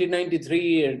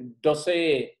 1993.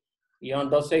 Jan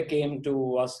Dosse came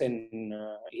to us, and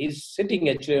he's sitting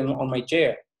actually on my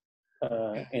chair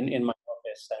in my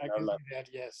office. I can see that,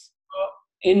 yes.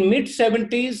 In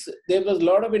mid-70s, there was a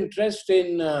lot of interest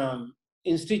in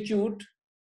institute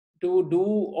to do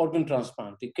organ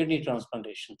transplant, the kidney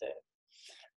transplantation there.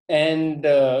 And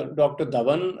Dr.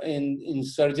 Dhawan in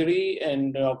surgery,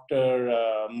 and Dr.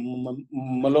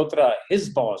 Malhotra, his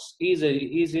boss, he's a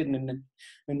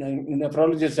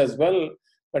nephrologist as well,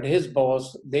 but his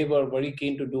boss, they were very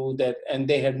keen to do that, and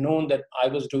they had known that I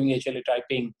was doing HLA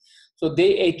typing. So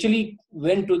they actually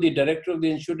went to the director of the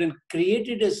institute and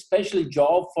created a special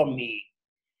job for me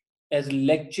as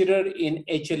lecturer in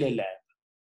HLA lab.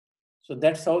 So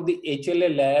that's how the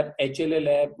HLA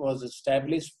lab was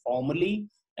established formally,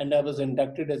 and I was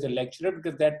inducted as a lecturer,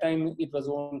 because that time it was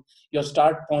on your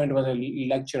start point was a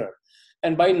lecturer.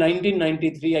 And by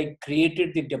 1993, I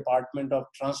created the Department of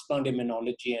Transplant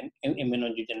Immunology and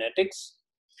Immunogenetics,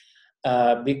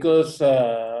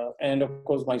 and of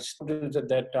course, my students at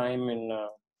that time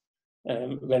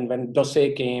when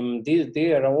dossier came,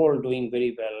 they are all doing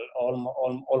very well,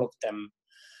 all of them.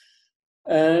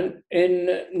 And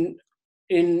in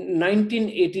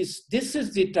 1980s, this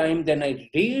is the time then I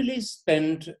really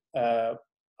spent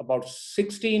about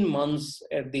 16 months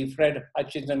at the Fred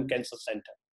Hutchinson Cancer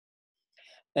Center,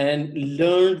 and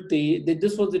learned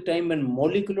this was the time when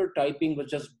molecular typing was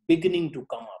just beginning to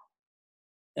come up.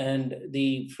 And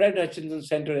the Fred Hutchinson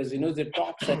Center, as you know, is the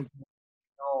top center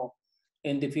now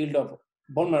in the field of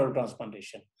bone marrow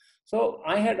transplantation. So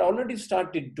I had already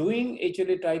started doing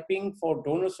HLA typing for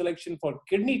donor selection for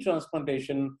kidney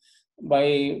transplantation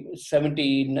by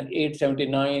 78,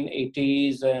 79,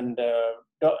 80s. And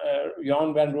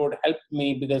Jan van Rood helped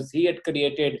me because he had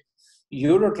created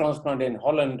Eurotransplant in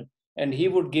Holland, and he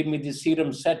would give me the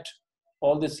serum set,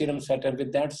 all the serum set. And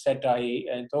with that set,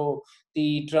 and so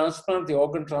the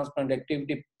organ transplant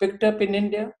activity picked up in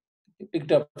India.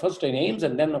 Picked up first in Ames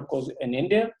and then, of course, in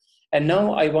India. And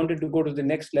now I wanted to go to the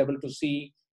next level to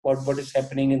see what is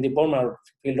happening in the bone marrow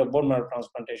field of bone marrow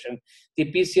transplantation.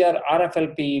 The PCR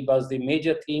RFLP was the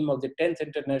major theme of the 10th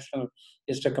International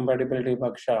Histocompatibility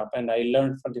Workshop, and I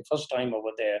learned for the first time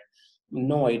over there.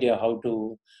 No idea how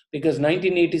to, because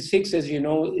 1986, as you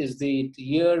know, is the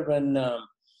year when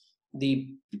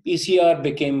the PCR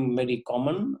became very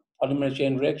common, polymerase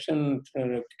chain reaction,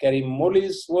 Kerry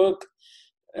Molly's work.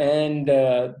 And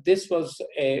this was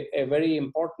a very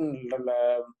important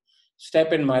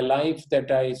step in my life, that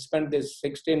I spent this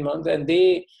 16 months, and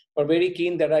they were very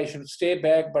keen that I should stay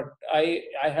back, but I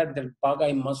had the bug.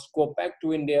 I must go back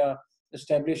to India,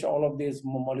 establish all of these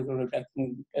molecular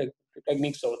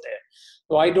techniques over there.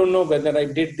 So I don't know whether I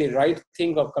did the right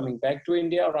thing of coming back to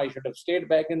India, or I should have stayed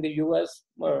back in the US.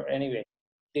 Or anyway,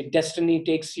 the destiny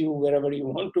takes you wherever you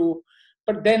want to.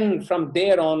 But then from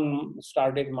there on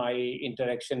started my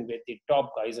interaction with the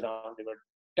top guys around. They were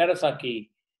Terasaki,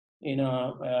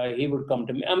 he would come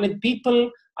to me. I mean,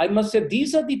 people, I must say,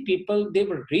 these are the people, they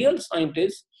were real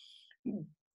scientists.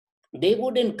 They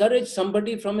would encourage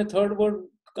somebody from a third world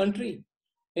country.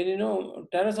 And,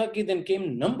 Terasaki then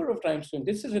came number of times to him.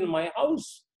 This is in my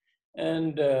house.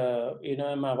 And,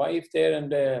 my wife there,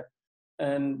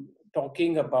 and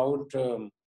talking about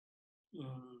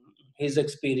his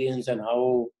experience and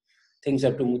how things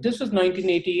have to move. This was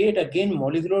 1988. Again,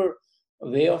 molecular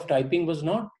way of typing was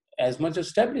not as much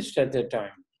established at that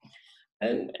time.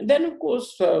 And then, of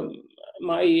course,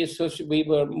 we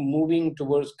were moving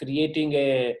towards creating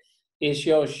a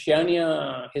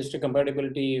Asia-Oceania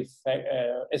histocompatibility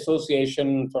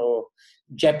association. So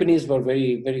Japanese were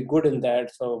very, very good in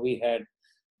that. So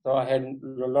I had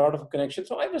a lot of connections.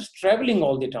 So I was traveling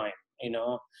all the time,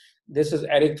 This is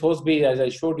Eric Thosby, as I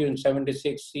showed you in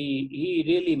 76. He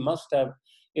really must have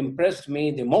impressed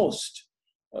me the most.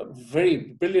 A very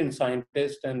brilliant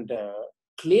scientist, and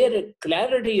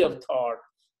clarity of thought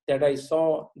that I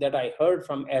saw, that I heard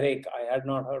from Eric, I had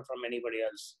not heard from anybody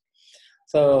else.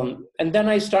 So, and then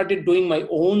I started doing my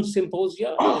own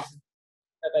symposia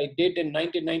that I did in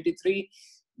 1993.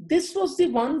 This was the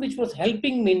one which was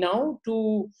helping me now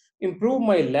to improve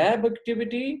my lab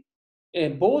activity,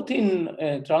 both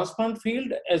in transplant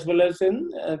field as well as in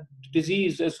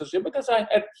disease associated, because I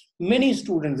had many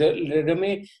students.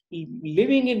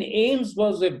 Living in Ames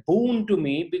was a boon to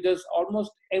me, because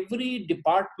almost every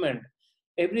department,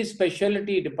 every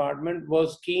specialty department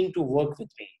was keen to work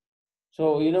with me.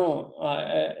 So,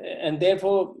 and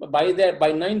therefore by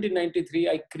 1993,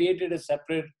 I created a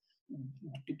separate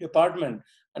department.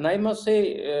 And I must say,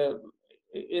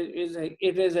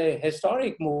 it is a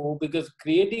historic move, because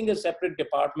creating a separate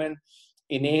department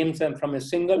in Ames and from a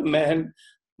single man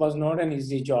was not an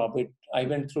easy job. I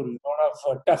went through a lot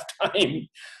of tough time.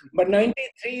 But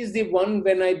 93 is the one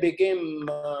when I became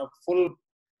full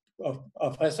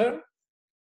professor.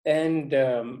 And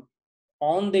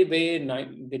on the way,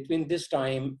 between this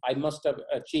time, I must have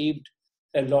achieved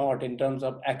a lot in terms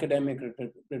of academic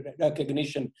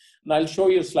recognition. And I'll show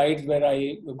you slides where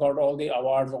I got all the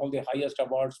awards, all the highest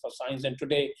awards for science. And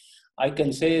today I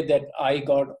can say that I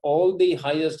got all the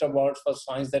highest awards for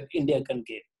science that India can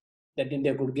give, that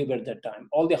India could give at that time.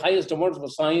 All the highest awards for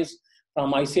science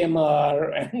from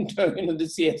ICMR and the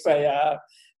CSIR,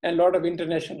 and a lot of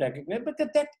international recognition. But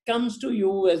that comes to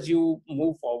you as you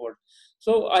move forward.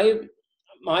 So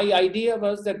my idea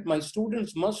was that my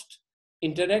students must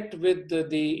interact with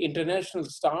the international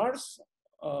stars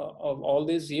of all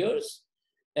these years.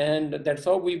 And that's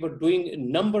how we were doing a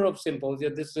number of symposia.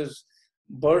 This is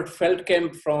Bert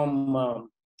Veldkamp from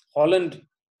Holland,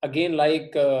 again,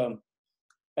 like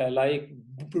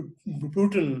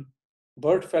Bruton.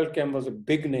 Bert Veldkamp was a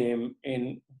big name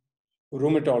in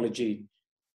rheumatology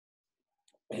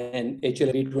and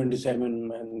HLA-B27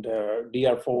 and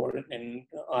DR4 in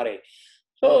RA.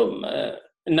 So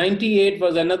 98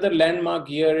 was another landmark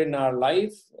year in our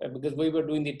life because we were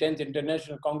doing the 10th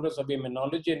International Congress of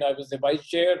Immunology, and I was the vice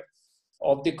chair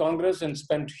of the Congress and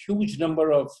spent huge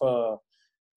number of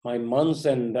my months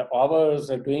and hours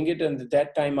doing it. And at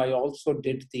that time, I also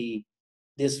did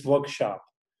this workshop,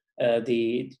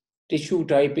 the Tissue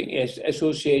Typing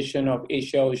Association of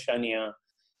Asia Oceania.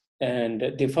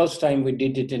 And the first time we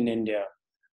did it in India.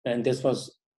 And this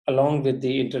was along with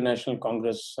the International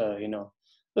Congress,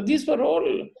 So these were all,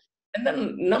 and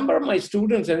then number of my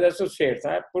students and associates,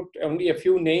 I put only a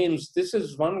few names. This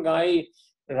is one guy,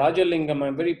 Rajalingam.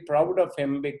 I'm very proud of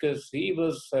him because he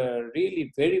was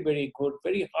really very, very good,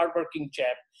 very hardworking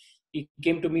chap. He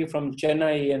came to me from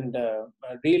Chennai and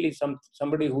really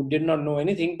somebody who did not know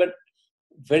anything, but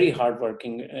very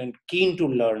hardworking and keen to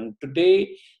learn.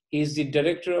 Today, he's the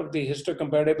director of the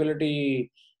histocompatibility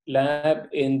lab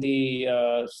in the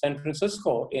San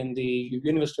Francisco, in the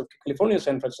University of California,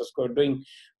 San Francisco, doing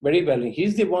very well.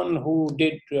 He's the one who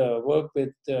did work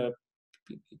with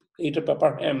Peter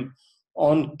Pepperham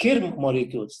on KIR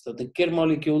molecules. So the KIR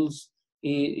molecules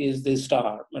is the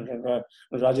star.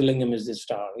 Rajalingam is the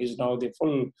star. He's now the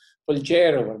full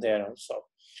chair over there also.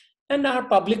 And our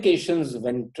publications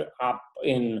went up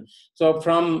in, so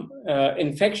from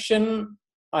infection,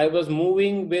 I was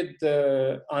moving with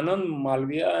Anand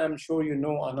Malviya. I'm sure you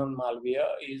know Anand Malviya.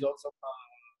 He's also from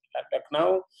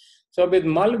Lucknow. So with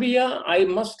Malviya, I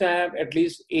must have at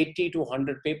least 80 to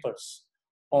 100 papers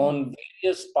on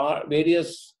various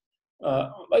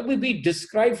we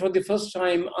described for the first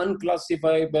time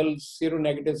unclassifiable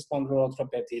seronegative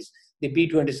spondyloarthropathies, the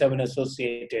B27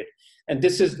 associated. And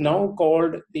this is now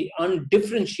called the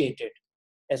undifferentiated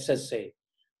SSA.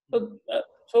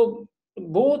 So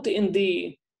both in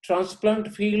the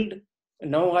transplant field,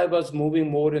 now I was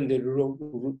moving more in the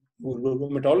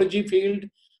rheumatology field.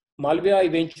 Malviya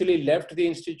eventually left the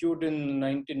institute in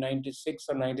 1996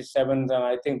 or 97, and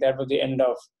I think that was the end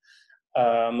of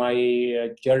my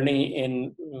journey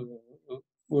in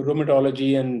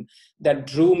rheumatology, and that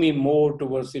drew me more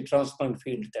towards the transplant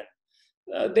field then.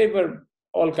 There were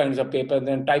all kinds of papers,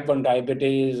 then type 1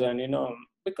 diabetes, and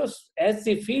because as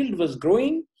the field was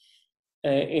growing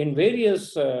in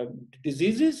various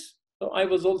diseases, so I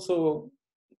was also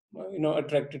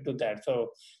attracted to that.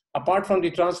 So apart from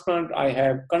the transplant, I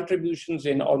have contributions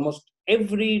in almost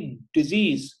every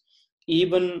disease,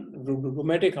 even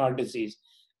rheumatic heart disease.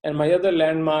 And my other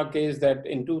landmark is that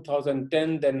in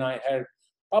 2010, then I had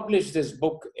published this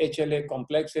book, HLA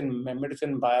Complex in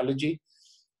Medicine Biology.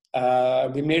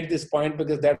 We made this point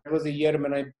because that was the year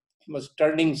when I was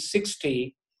turning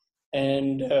 60.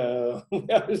 And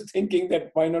I was thinking that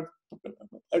why not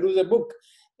produce a book?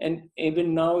 And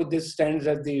even now, this stands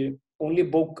as the only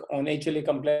book on HLA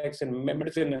complex in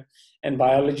medicine and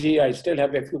biology. I still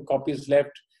have a few copies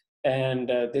left. And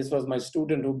this was my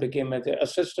student who became an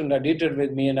assistant editor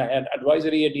with me, and I had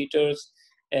advisory editors.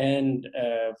 And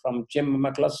from Jim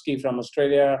McCluskey from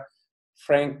Australia,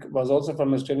 Frank was also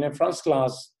from Australia. Franz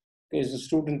Klaas is a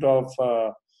student of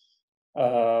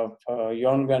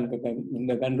Jan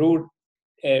van Root,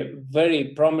 a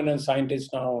very prominent scientist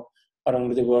now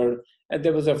around the world. And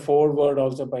there was a foreword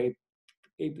also by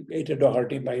Peter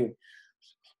Doherty, by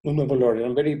Nobel laureate.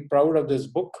 I'm very proud of this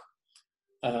book.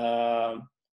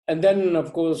 And then,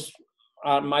 of course,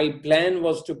 my plan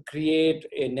was to create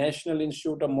a National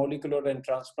Institute of Molecular and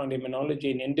Transplant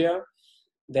Immunology in India.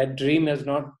 That dream has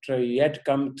not yet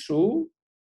come true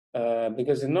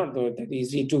because it's not that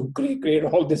easy to create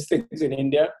all these things in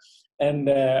India. And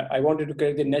I wanted to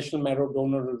create the National Marrow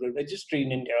Donor Registry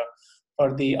in India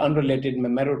for the unrelated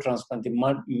marrow transplant, the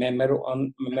marrow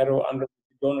unrelated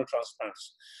donor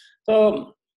transplants.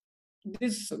 So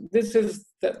this is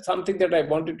something that I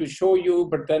wanted to show you,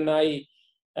 but then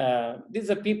these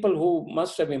are people who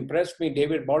must have impressed me.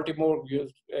 David Baltimore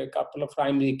used a couple of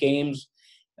times he came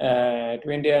to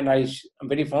India, and I'm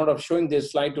very fond of showing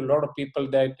this slide to a lot of people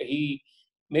that he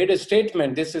made a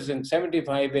statement. This is in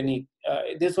 75, and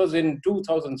this was in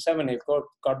 2007. He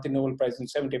got the Nobel Prize in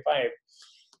 75.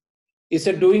 He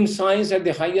said, doing science at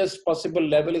the highest possible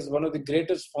level is one of the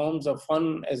greatest forms of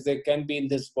fun as there can be in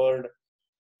this world.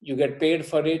 You get paid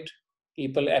for it.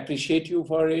 People appreciate you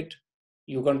for it.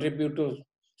 You contribute to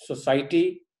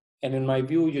society. And in my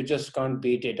view, you just can't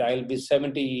beat it. I'll be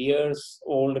 70 years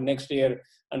old next year,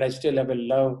 and I still have a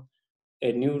love,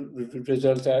 a new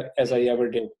results as I ever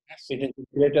did. That's, It is the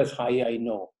greatest high I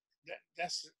know.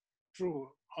 that's true,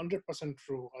 100%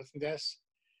 true. I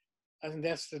think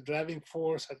that's the driving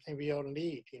force I think we all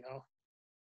need, you know.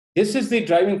 This is the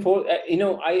driving force.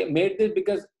 I made this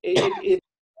because it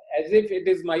as if it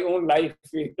is my own life,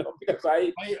 because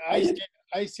I, I I, say,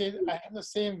 I say, I have the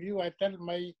same view. I tell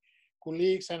my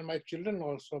colleagues and my children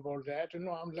also about that. You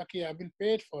know, I'm lucky I've been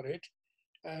paid for it.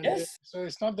 And yes, so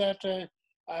it's not that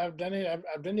I've done it,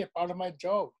 I've done it part of my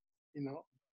job, you know.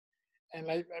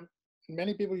 And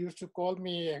many people used to call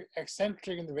me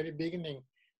eccentric in the very beginning.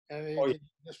 And oh, it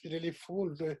just really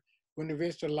fooled when you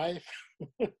waste your life.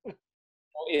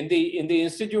 in the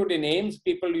institute in Ames,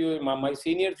 people my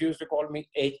seniors used to call me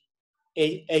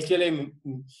HLA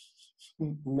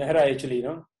Mehra, actually,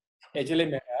 HLA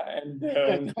Mehra, and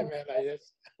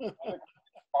Yes.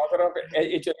 father of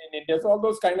HLA in India. So all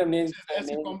those kind of names.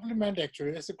 That's a compliment,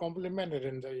 actually. That's a compliment,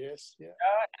 Narinder. Yes. Yeah.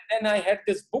 And then I had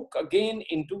this book again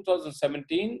in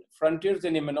 2017. Frontiers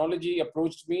in Immunology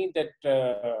approached me that,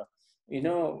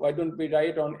 why don't we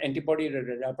write on antibody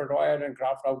repertoire and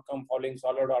graft outcome following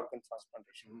solid organ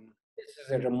transplantation? Mm. This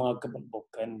is a remarkable book.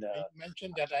 And You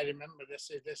mentioned that. I remember. That's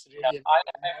yeah, really a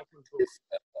powerful book.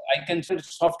 I can send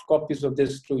soft copies of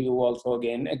this to you also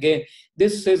again. Again,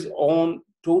 this is on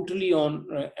totally on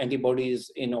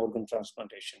antibodies in organ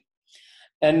transplantation.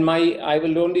 And I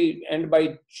will only end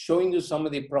by showing you some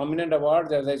of the prominent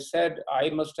awards. As I said, I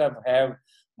must have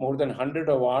more than 100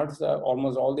 awards,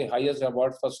 almost all the highest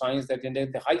awards for science that India.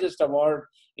 The highest award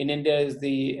in India is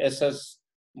the SS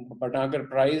Bhatnagar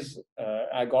Prize.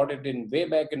 I got it in way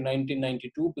back in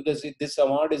 1992 because this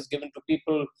award is given to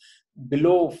people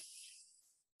below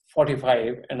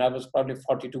 45, and I was probably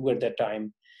 42 at that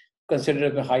time,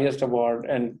 considered the highest award,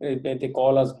 and they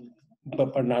call us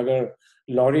Bhatnagar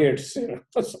laureates. So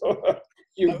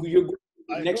you go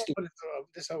I know next. about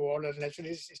this award, and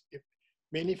actually, it's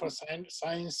mainly for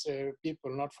science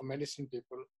people, not for medicine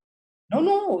people.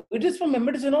 No, it is for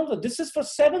medicine also. This is for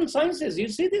 7 sciences. You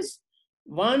see this?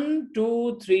 1,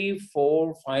 2, 3,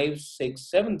 4, 5, 6,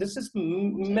 7. This is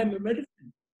medicine.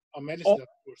 All, Medicine, of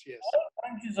course, yes. all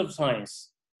branches of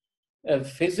science.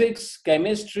 Physics,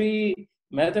 chemistry,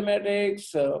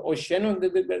 mathematics,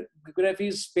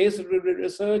 oceanography, space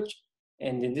research,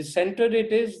 and in the center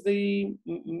it is the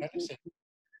Medicine.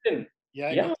 medicine. Yeah,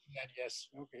 I Yeah. mentioned that. Yes.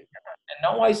 Okay. And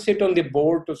now I sit on the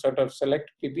board to sort of select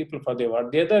the people for the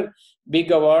award. The other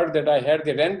big award that I had,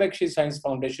 the Ranbakshi Science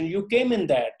Foundation, you came in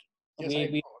that. Yes, I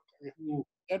We know.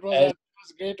 That was as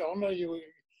a great honor. You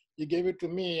gave it to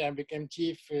me. I became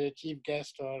chief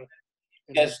guest, or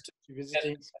guest,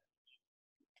 visiting.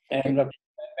 and the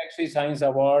Ranbakshi Science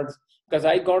Awards, because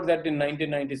I got that in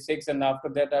 1996, and after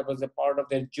that I was a part of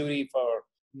their jury for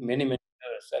many years.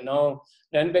 And now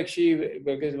Ranbakshi,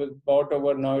 because it was bought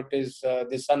over, now it is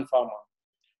the Sun Pharma.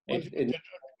 Well, Sun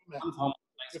Pharma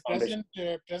the Science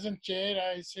Foundation. present chair,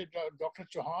 I said Dr.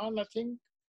 Chauhan, I think.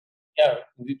 Yeah,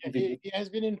 He has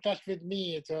been in touch with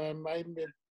me. So I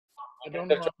don't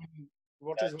know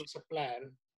what is the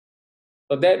plan.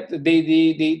 so that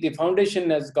the foundation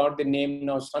has got the name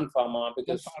now Sun Pharma Sun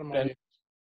because Pharma, yeah.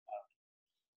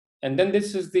 and then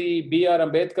this is the B.R.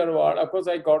 Ambedkar Award. Of course,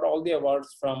 I got all the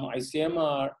awards from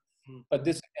ICMR, but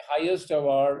this is the highest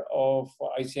award of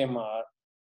ICMR,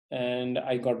 and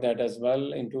I got that as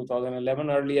well in 2011.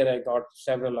 Earlier, I got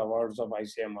several awards of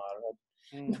ICMR.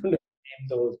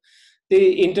 Those.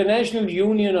 The International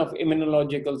Union of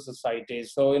Immunological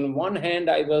Societies. So, in one hand,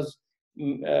 I was,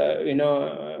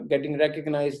 getting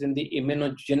recognized in the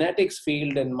immunogenetics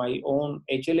field and my own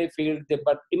HLA field,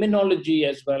 but immunology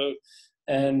as well.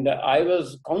 And I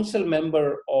was council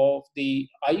member of the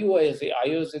IUISA.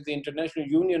 IUISA is the International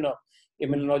Union of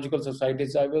Immunological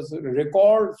Societies. I was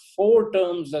record 4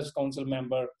 terms as council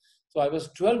member. So I was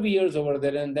 12 years over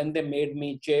there, and then they made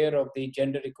me chair of the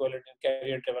Gender Equality and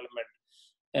Career Development.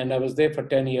 And I was there for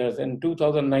 10 years. In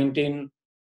 2019,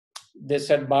 they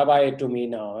said bye-bye to me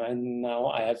now. And now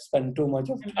I have spent too much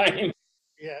of time.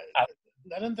 Yeah.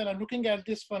 Narinder, I'm looking at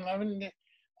this one. I mean,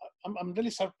 I'm really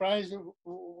surprised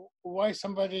why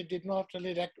somebody did not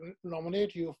really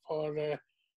nominate you for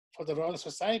the Royal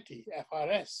Society,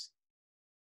 FRS.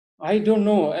 I don't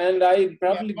know. And I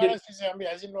probably Yeah, did. FRS is, I mean,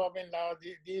 as you know, I mean, now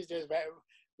these days,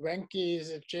 Venki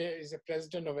is the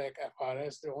president of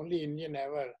FRS, the only Indian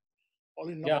ever,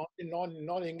 only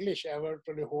non-English ever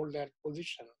to hold that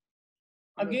position.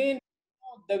 Again,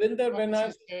 Davinder, when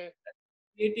I'm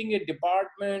creating a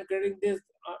department, creating this,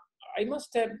 I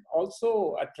must have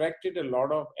also attracted a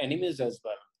lot of enemies as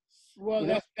well. Well, You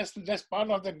know, that's part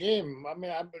of the game. I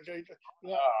mean,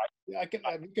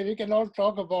 we can all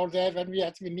talk about that when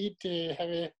we need to have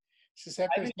a I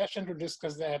separate will session to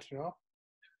discuss that. You know.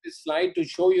 this slide to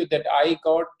show you that I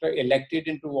got elected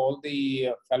into all the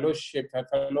fellowship, a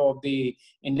fellow of the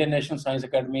Indian National Science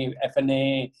Academy,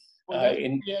 FNA. Well, that's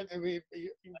In yeah,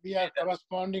 we are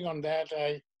corresponding on that.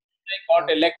 I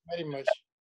got elected Very much.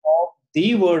 of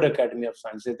the World Academy of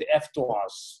Sciences, the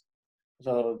FTOAS.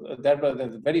 So that was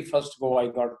the very first go I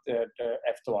got that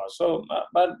FTOAS. So,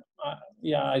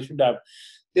 yeah, I should have.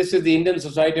 This is the Indian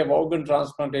Society of Organ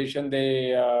Transplantation.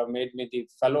 They made me the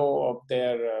fellow of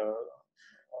their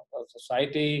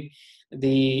society.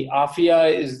 The AFIA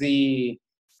is the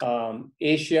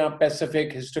Asia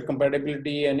Pacific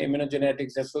Histocompatibility and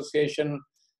Immunogenetics Association.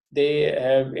 They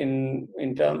have in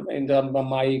terms of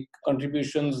my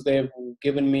contributions, they've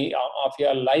given me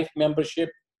AFIA life membership.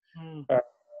 Mm.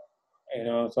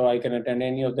 So I can attend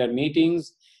any of their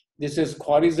meetings. This is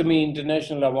Khwarizmi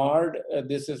International Award.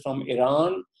 This is from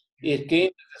Iran. It came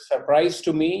as a surprise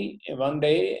to me one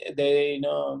day.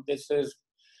 This is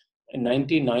in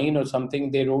 99 or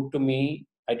something. They wrote to me.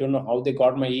 I don't know how they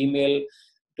got my email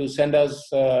to send us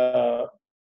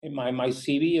my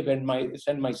CV.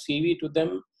 Send my CV to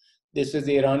them. This is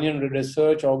the Iranian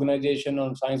Research Organization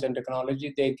on Science and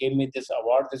Technology. They gave me this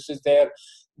award. This is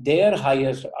their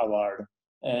highest award,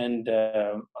 and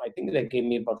I think they gave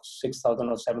me about $6,000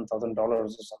 or $7,000 or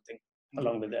something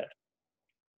along with that.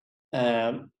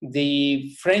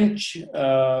 The French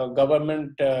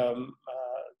government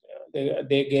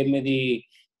they gave me the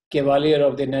Cavalier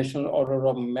of the National Order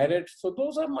of Merit. So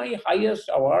those are my highest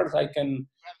awards. I can.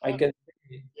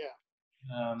 Yeah.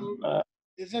 Um, So, uh,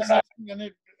 is there something in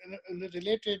a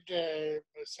related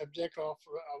subject of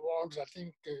awards? I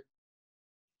think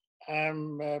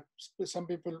some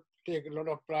people take a lot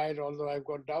of pride, although I've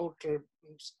got doubt.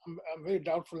 I'm very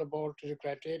doubtful about the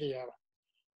criteria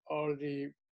or the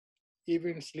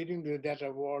events leading to that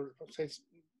award. Such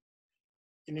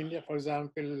in India, for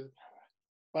example,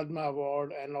 Padma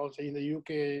Award, and also in the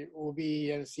UK, OB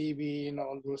and CB and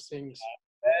all those things.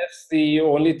 that's the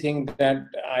only thing that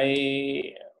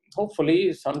I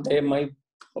hopefully someday my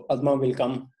Padma will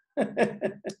come.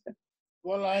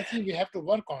 Well, I think we have to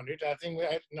work on it. I think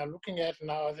now looking at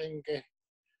now, I think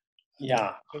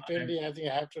Yeah. certainly I think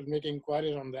I have to make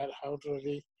inquiries on that. How to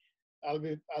really, I'll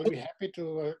be happy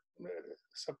to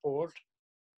support.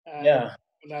 Yeah.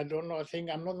 But I don't know. I think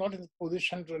I'm not in a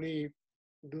position to really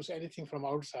do anything from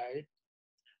outside.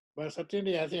 But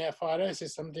certainly, I think FRS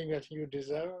is something that you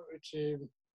deserve. Which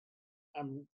I'm,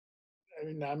 I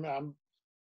mean,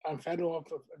 I'm fed up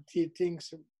of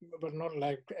things, but not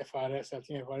like FRS. I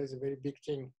think FRS is a very big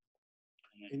thing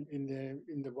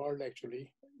in the world,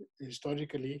 actually,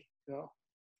 historically. You know.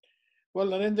 Well,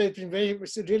 Narinder,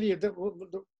 it's really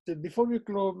before we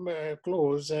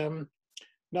close.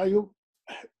 Now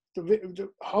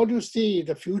how do you see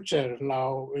the future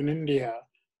now in India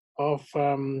of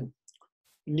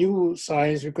new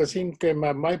science? Because I think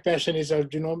my passion is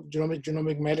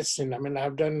genomic medicine. I mean,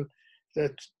 I've done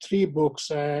the 3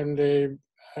 books, and the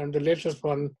latest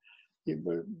one,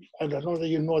 I don't know that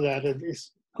you know that,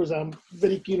 it's because I'm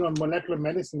very keen on molecular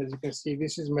medicine. As you can see,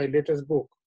 this is my latest book.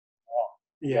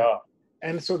 Yeah, Yeah.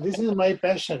 and so this is my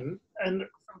passion.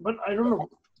 But I don't know.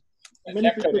 Many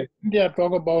people Exactly. in India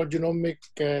talk about genomic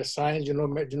science,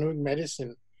 genomic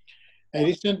medicine. And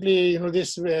recently,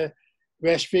 this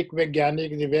Vaishvik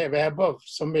Vaigyanik, the Vaibhav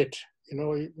Summit,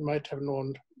 you might have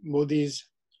known Modi's.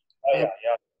 Yeah.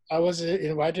 Yeah. I was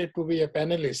invited to be a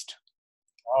panelist.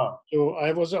 Ah. So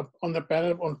I was up on the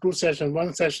panel on 2 sessions,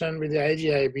 one session with the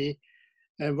IGIB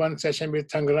and one session with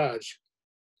Thangraj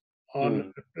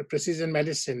on precision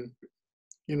medicine,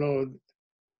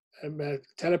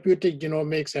 therapeutic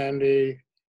genomics and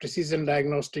precision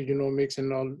diagnostic genomics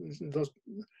and all those.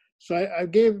 So I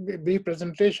gave a brief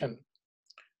presentation,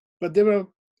 but there were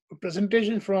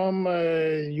presentations from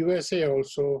USA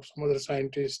also, some other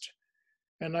scientists,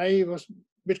 and I was a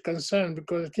bit concerned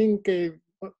because I think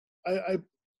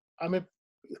I'm a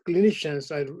clinician,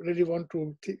 so I really want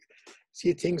to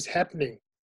see things happening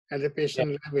at the Yeah. patient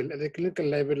level, at the clinical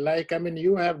level. Like, I mean,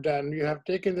 you have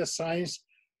taken the science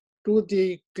to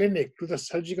the clinic, to the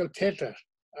surgical theater.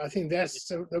 I think that's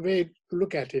the way to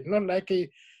look at it. Not like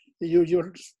you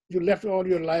left all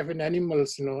your life in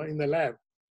animals, in the lab.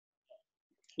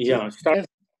 So Yeah. Start.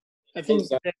 I think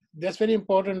that's very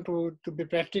important to be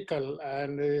practical.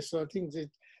 And so I think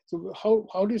so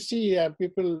how do you see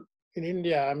people in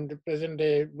India? I mean, the present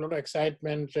day, a lot of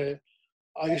excitement,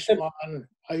 Ayushman,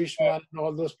 and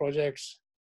all those projects.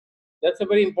 That's a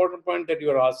very important point that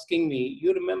you're asking me.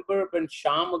 You remember when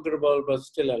Sham Agarwal was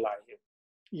still alive?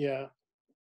 Yeah,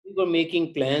 We were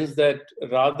making plans that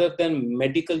rather than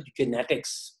medical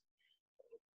genetics,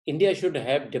 India should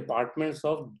have departments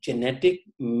of genetic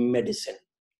medicine.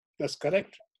 that's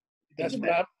correct. Think That's of what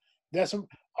that. that's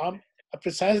um,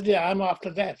 precisely I'm after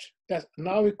that. That's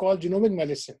now we call genomic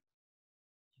medicine.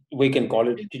 We can call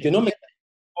it genomic.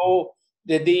 So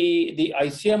the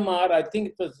ICMR, I think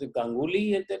it was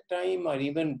Ganguly at that time, or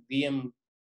even VM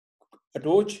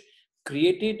Roach,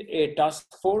 created a task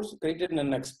force, created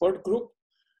an expert group.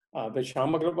 Where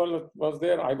Sham Agarwal was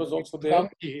there, I was also there.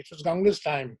 It was Ganguly's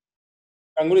time.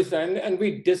 Ganguly, and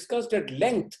we discussed at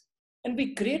length, and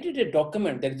we created a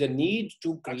document. There is a need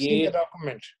to I've seen the create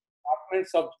document.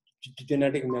 departments of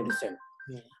genetic medicine.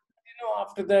 Yeah.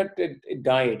 After that, it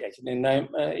died actually. And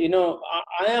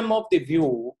I am of the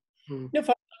view. Hmm. For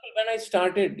example, when I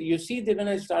started, you see that when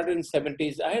I started in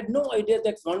 70s, I had no idea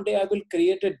that one day I will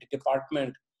create a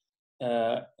department,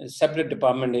 a separate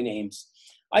department in AIMS.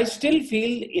 I still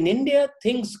feel in India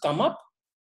things come up,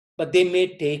 but they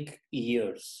may take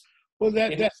years. Well,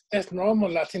 that's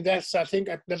normal. I think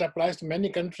that applies to many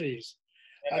countries.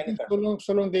 I think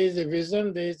so long there is a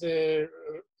vision, there is a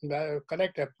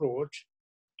correct approach,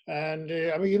 and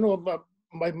I mean,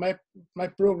 my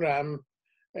program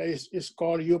is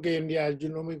called UK India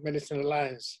Genomic Medicine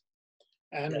Alliance,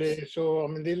 and Yes. so I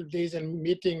mean there's a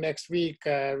meeting next week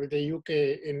with the UK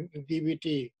in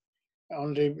DBT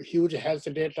on the huge health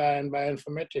data and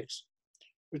bioinformatics,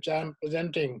 which I'm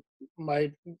presenting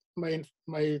my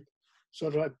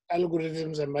sort of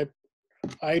algorithms and my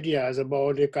ideas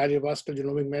about the cardiovascular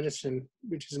genomic medicine,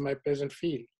 which is my present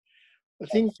field. I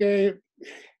think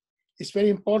it's very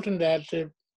important that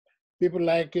people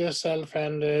like yourself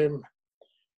and I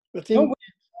No, think, we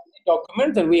have the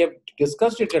document and we have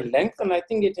discussed it at length, and I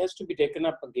think it has to be taken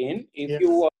up again. If yeah,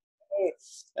 you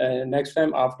next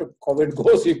time after COVID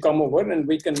goes, you come over and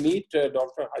we can meet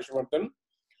Dr. Harshvardhan,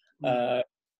 a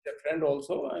friend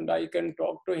also, and I can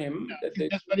talk to him. I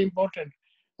think that's very important.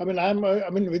 I mean, I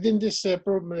mean, within this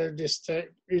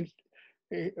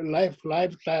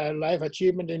life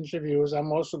achievement interviews,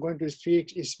 I'm also going to speak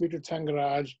to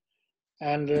Thangaraj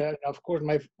and of course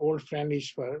my old friend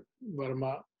Ishwar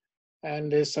Verma.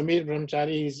 And Samir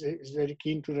Brahmachari is very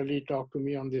keen to really talk to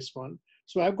me on this one.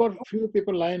 So I've got a few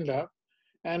people lined up,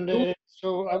 and so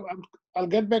I'll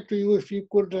get back to you if you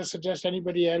could suggest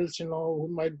anybody else, who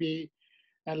might be.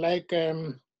 And like,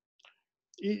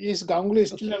 is Ganguly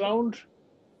still around?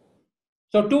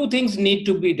 So two things need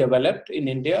to be developed in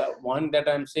India. One that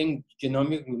I'm saying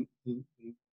genomic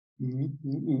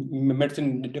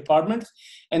medicine departments,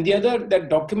 and the other that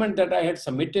document that I had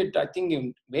submitted, I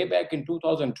think way back in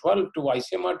 2012 to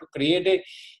ICMR to create a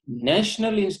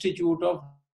National Institute of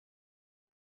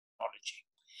Technology,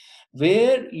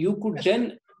 where you could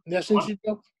then. National Institute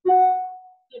of.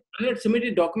 I had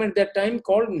submitted a document at that time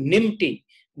called NIMT,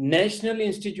 National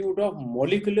Institute of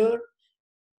Molecular.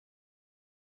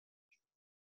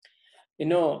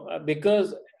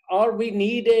 Because we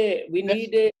need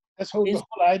a. That's how the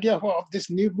whole idea of this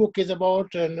new book is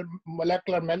about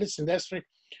molecular medicine. That's right.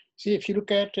 See, if you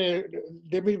look at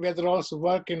David Weatherall's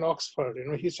work in Oxford,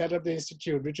 he set up the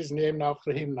institute, which is named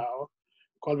after him now,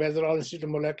 called Weatherall Institute of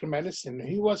Molecular Medicine.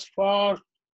 He was far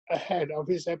ahead of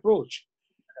his approach.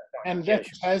 And that's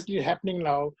precisely happening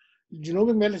now.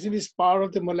 Genomic medicine is part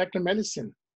of the molecular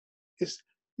medicine. It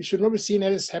should not be seen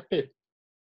as separate.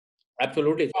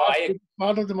 Absolutely. So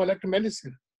part of the molecular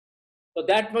medicine. So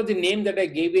that was the name that I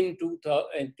gave in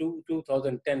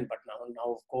 2010. But now,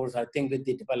 of course, I think with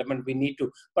the development we need to.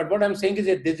 But what I'm saying is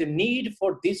that there's a need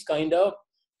for this kind of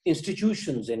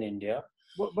institutions in India.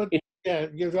 But yeah,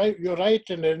 you're right. You're right.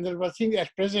 And I think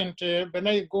at present, when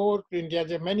I go to India,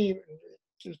 there are many.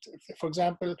 For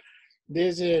example,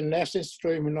 there's a National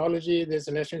Institute of Immunology. There's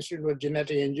a National Institute of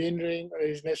Genetic Engineering.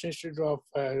 There's a National Institute of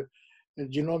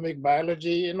Genomic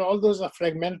Biology, and all those are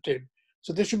fragmented.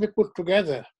 So they should be put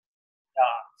together.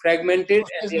 Fragmented.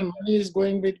 And the money is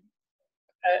going with.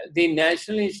 The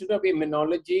National Institute of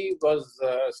Immunology was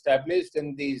established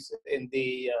in the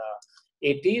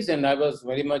 80s, and I was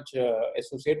very much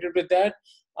associated with that.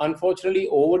 Unfortunately,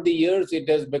 over the years, it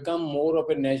has become more of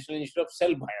a National Institute of Cell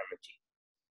Biology.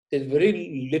 There's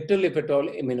very little, if at all,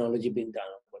 immunology being done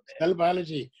over there. Cell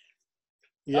biology.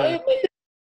 Yeah.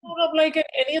 More of like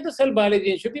any other cell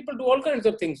biology institute. People do all kinds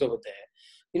of things over there.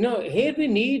 Here we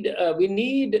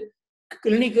need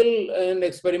clinical and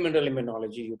experimental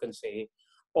immunology, you can say,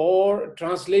 or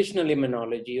translational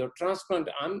immunology or transplant.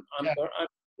 I'm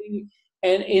doing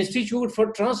an institute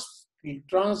for translational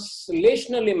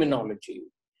immunology,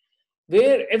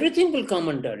 where everything will come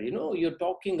under. You're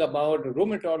talking about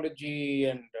rheumatology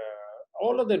and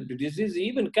all of the diseases,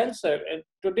 even cancer, and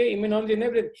today immunology and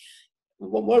everything.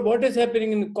 What is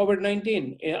happening in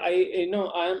COVID-19?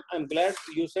 I'm glad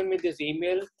you sent me this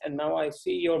email, and now I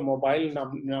see your mobile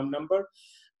number.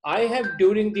 I have,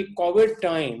 during the COVID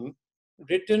time,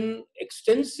 written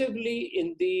extensively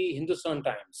in the Hindustan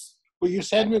Times. Well, you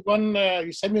sent me one.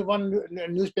 You sent me one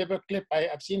newspaper clip.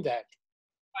 I've seen that.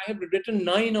 I have written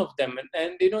 9 of them,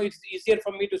 and it's easier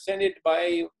for me to send it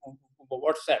by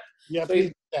WhatsApp. Yeah, So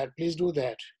please do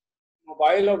that.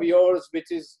 Mobile of yours,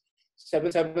 which is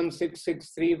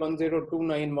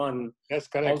 7766310291. That's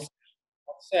correct. Also,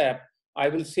 WhatsApp. I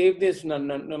will save this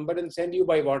number and send you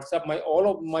by WhatsApp all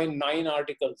of my 9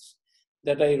 articles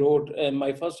that I wrote.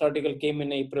 My first article came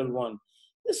in April 1.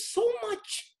 There's so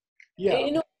much.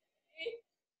 Yeah.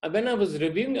 When I was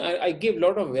reviewing, I gave a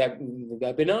lot of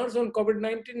webinars on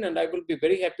COVID-19, and I will be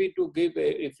very happy to give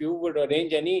if you would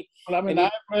arrange any. Well, I mean,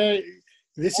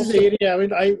 this is the area. I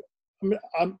mean,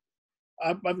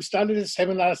 I've started a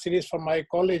seminar series for my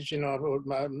college,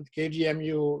 my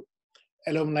KGMU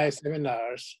alumni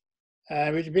seminars,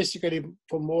 which basically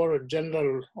for more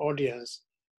general audience.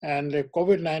 And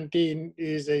COVID-19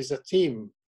 is a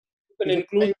theme. You can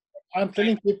include. I'm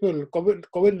telling people,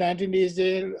 COVID-19 is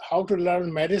how to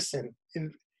learn medicine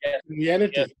in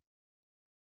reality.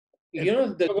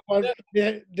 Yes. They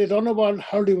don't know about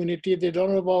herd immunity. They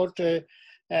don't know about the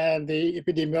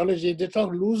epidemiology. They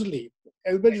talk loosely.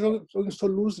 Everybody's talking so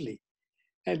loosely.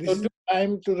 And this is the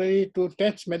time to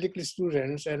teach medical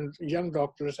students and young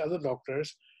doctors, other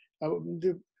doctors,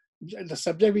 the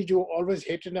subject which you always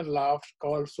hated and laughed,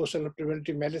 called social and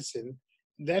preventive medicine.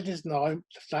 That is now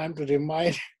time to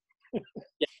remind.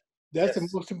 That's the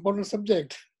most important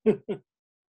subject.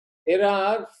 There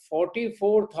are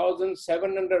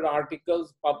 44,700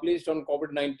 articles published on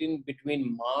COVID-19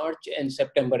 between March and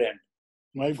September end.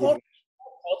 My goodness.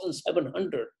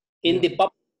 44,700 in the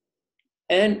pub,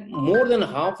 and more than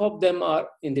half of them are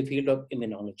in the field of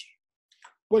immunology.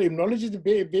 Well, immunology is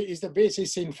the base.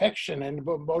 It's infection, and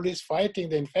the body is fighting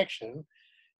the infection,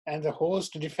 and the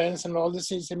host defense and all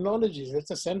this is immunology.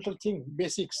 That's a central thing,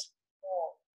 basics.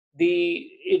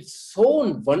 It's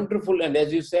so wonderful, and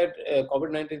as you said,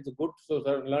 COVID-19 is good. So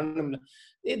learn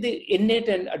the innate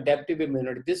and adaptive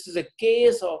immunity. This is a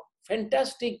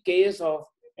fantastic case of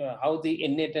how the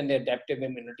innate and adaptive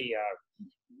immunity are.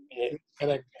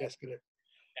 Correct. Yes, correct.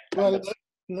 Well,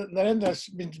 Narinder, it's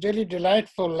been really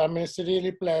delightful. I mean, it's a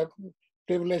really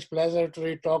privilege, pleasure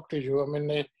to talk to you. I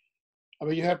mean,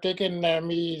 you have taken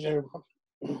me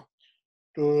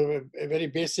to a very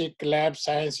basic lab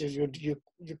sciences you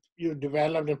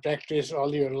developed and practiced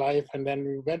all your life, and then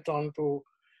we went on to,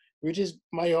 which is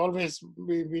my always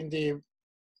been the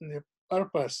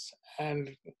purpose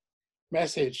and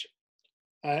message.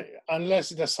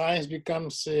 Unless the science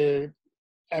becomes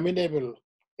amenable,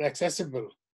 accessible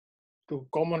to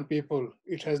common people,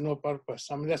 it has no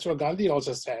purpose. I mean, that's what Gandhi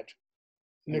also said.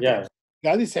 Yeah.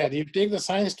 Gandhi said, you take the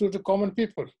science to the common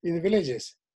people in the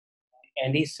villages.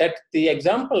 And he set the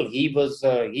example.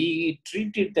 He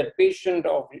treated the patient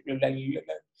of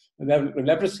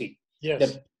leprosy. Yes.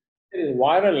 That is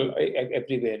viral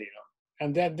everywhere,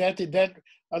 And that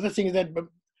other thing is that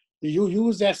you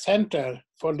use that center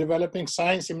for developing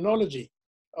science immunology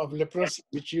of leprosy,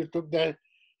 which you took the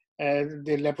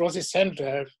leprosy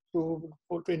center to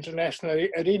international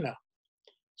arena.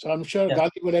 So I'm sure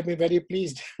Gandhi would have been very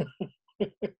pleased.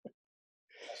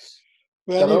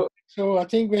 Well, so I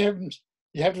think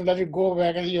you have to let it go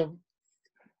back and your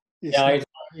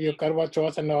Karwa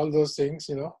Chauth and all those things,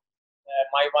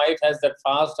 My wife has that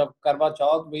fast of Karwa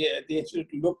Chauth. They should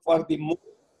look for the moon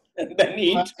and then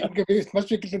eat. It must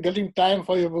be getting time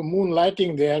for your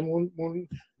moonlighting there,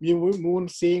 moon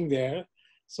seeing there.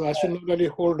 So I should not really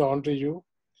hold on to you.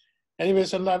 Anyway,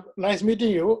 so nice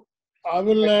meeting you. I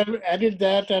will edit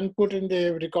that and put in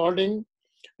the recording,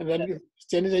 and then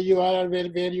send the URL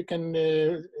where you can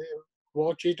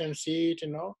watch it and see it,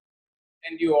 And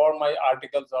you all my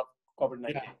articles of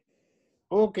COVID-19. Yeah.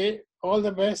 Okay, all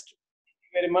the best. Thank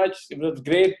you very much. It was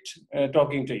great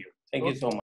talking to you. Thank you so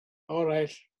much. All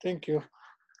right, thank you.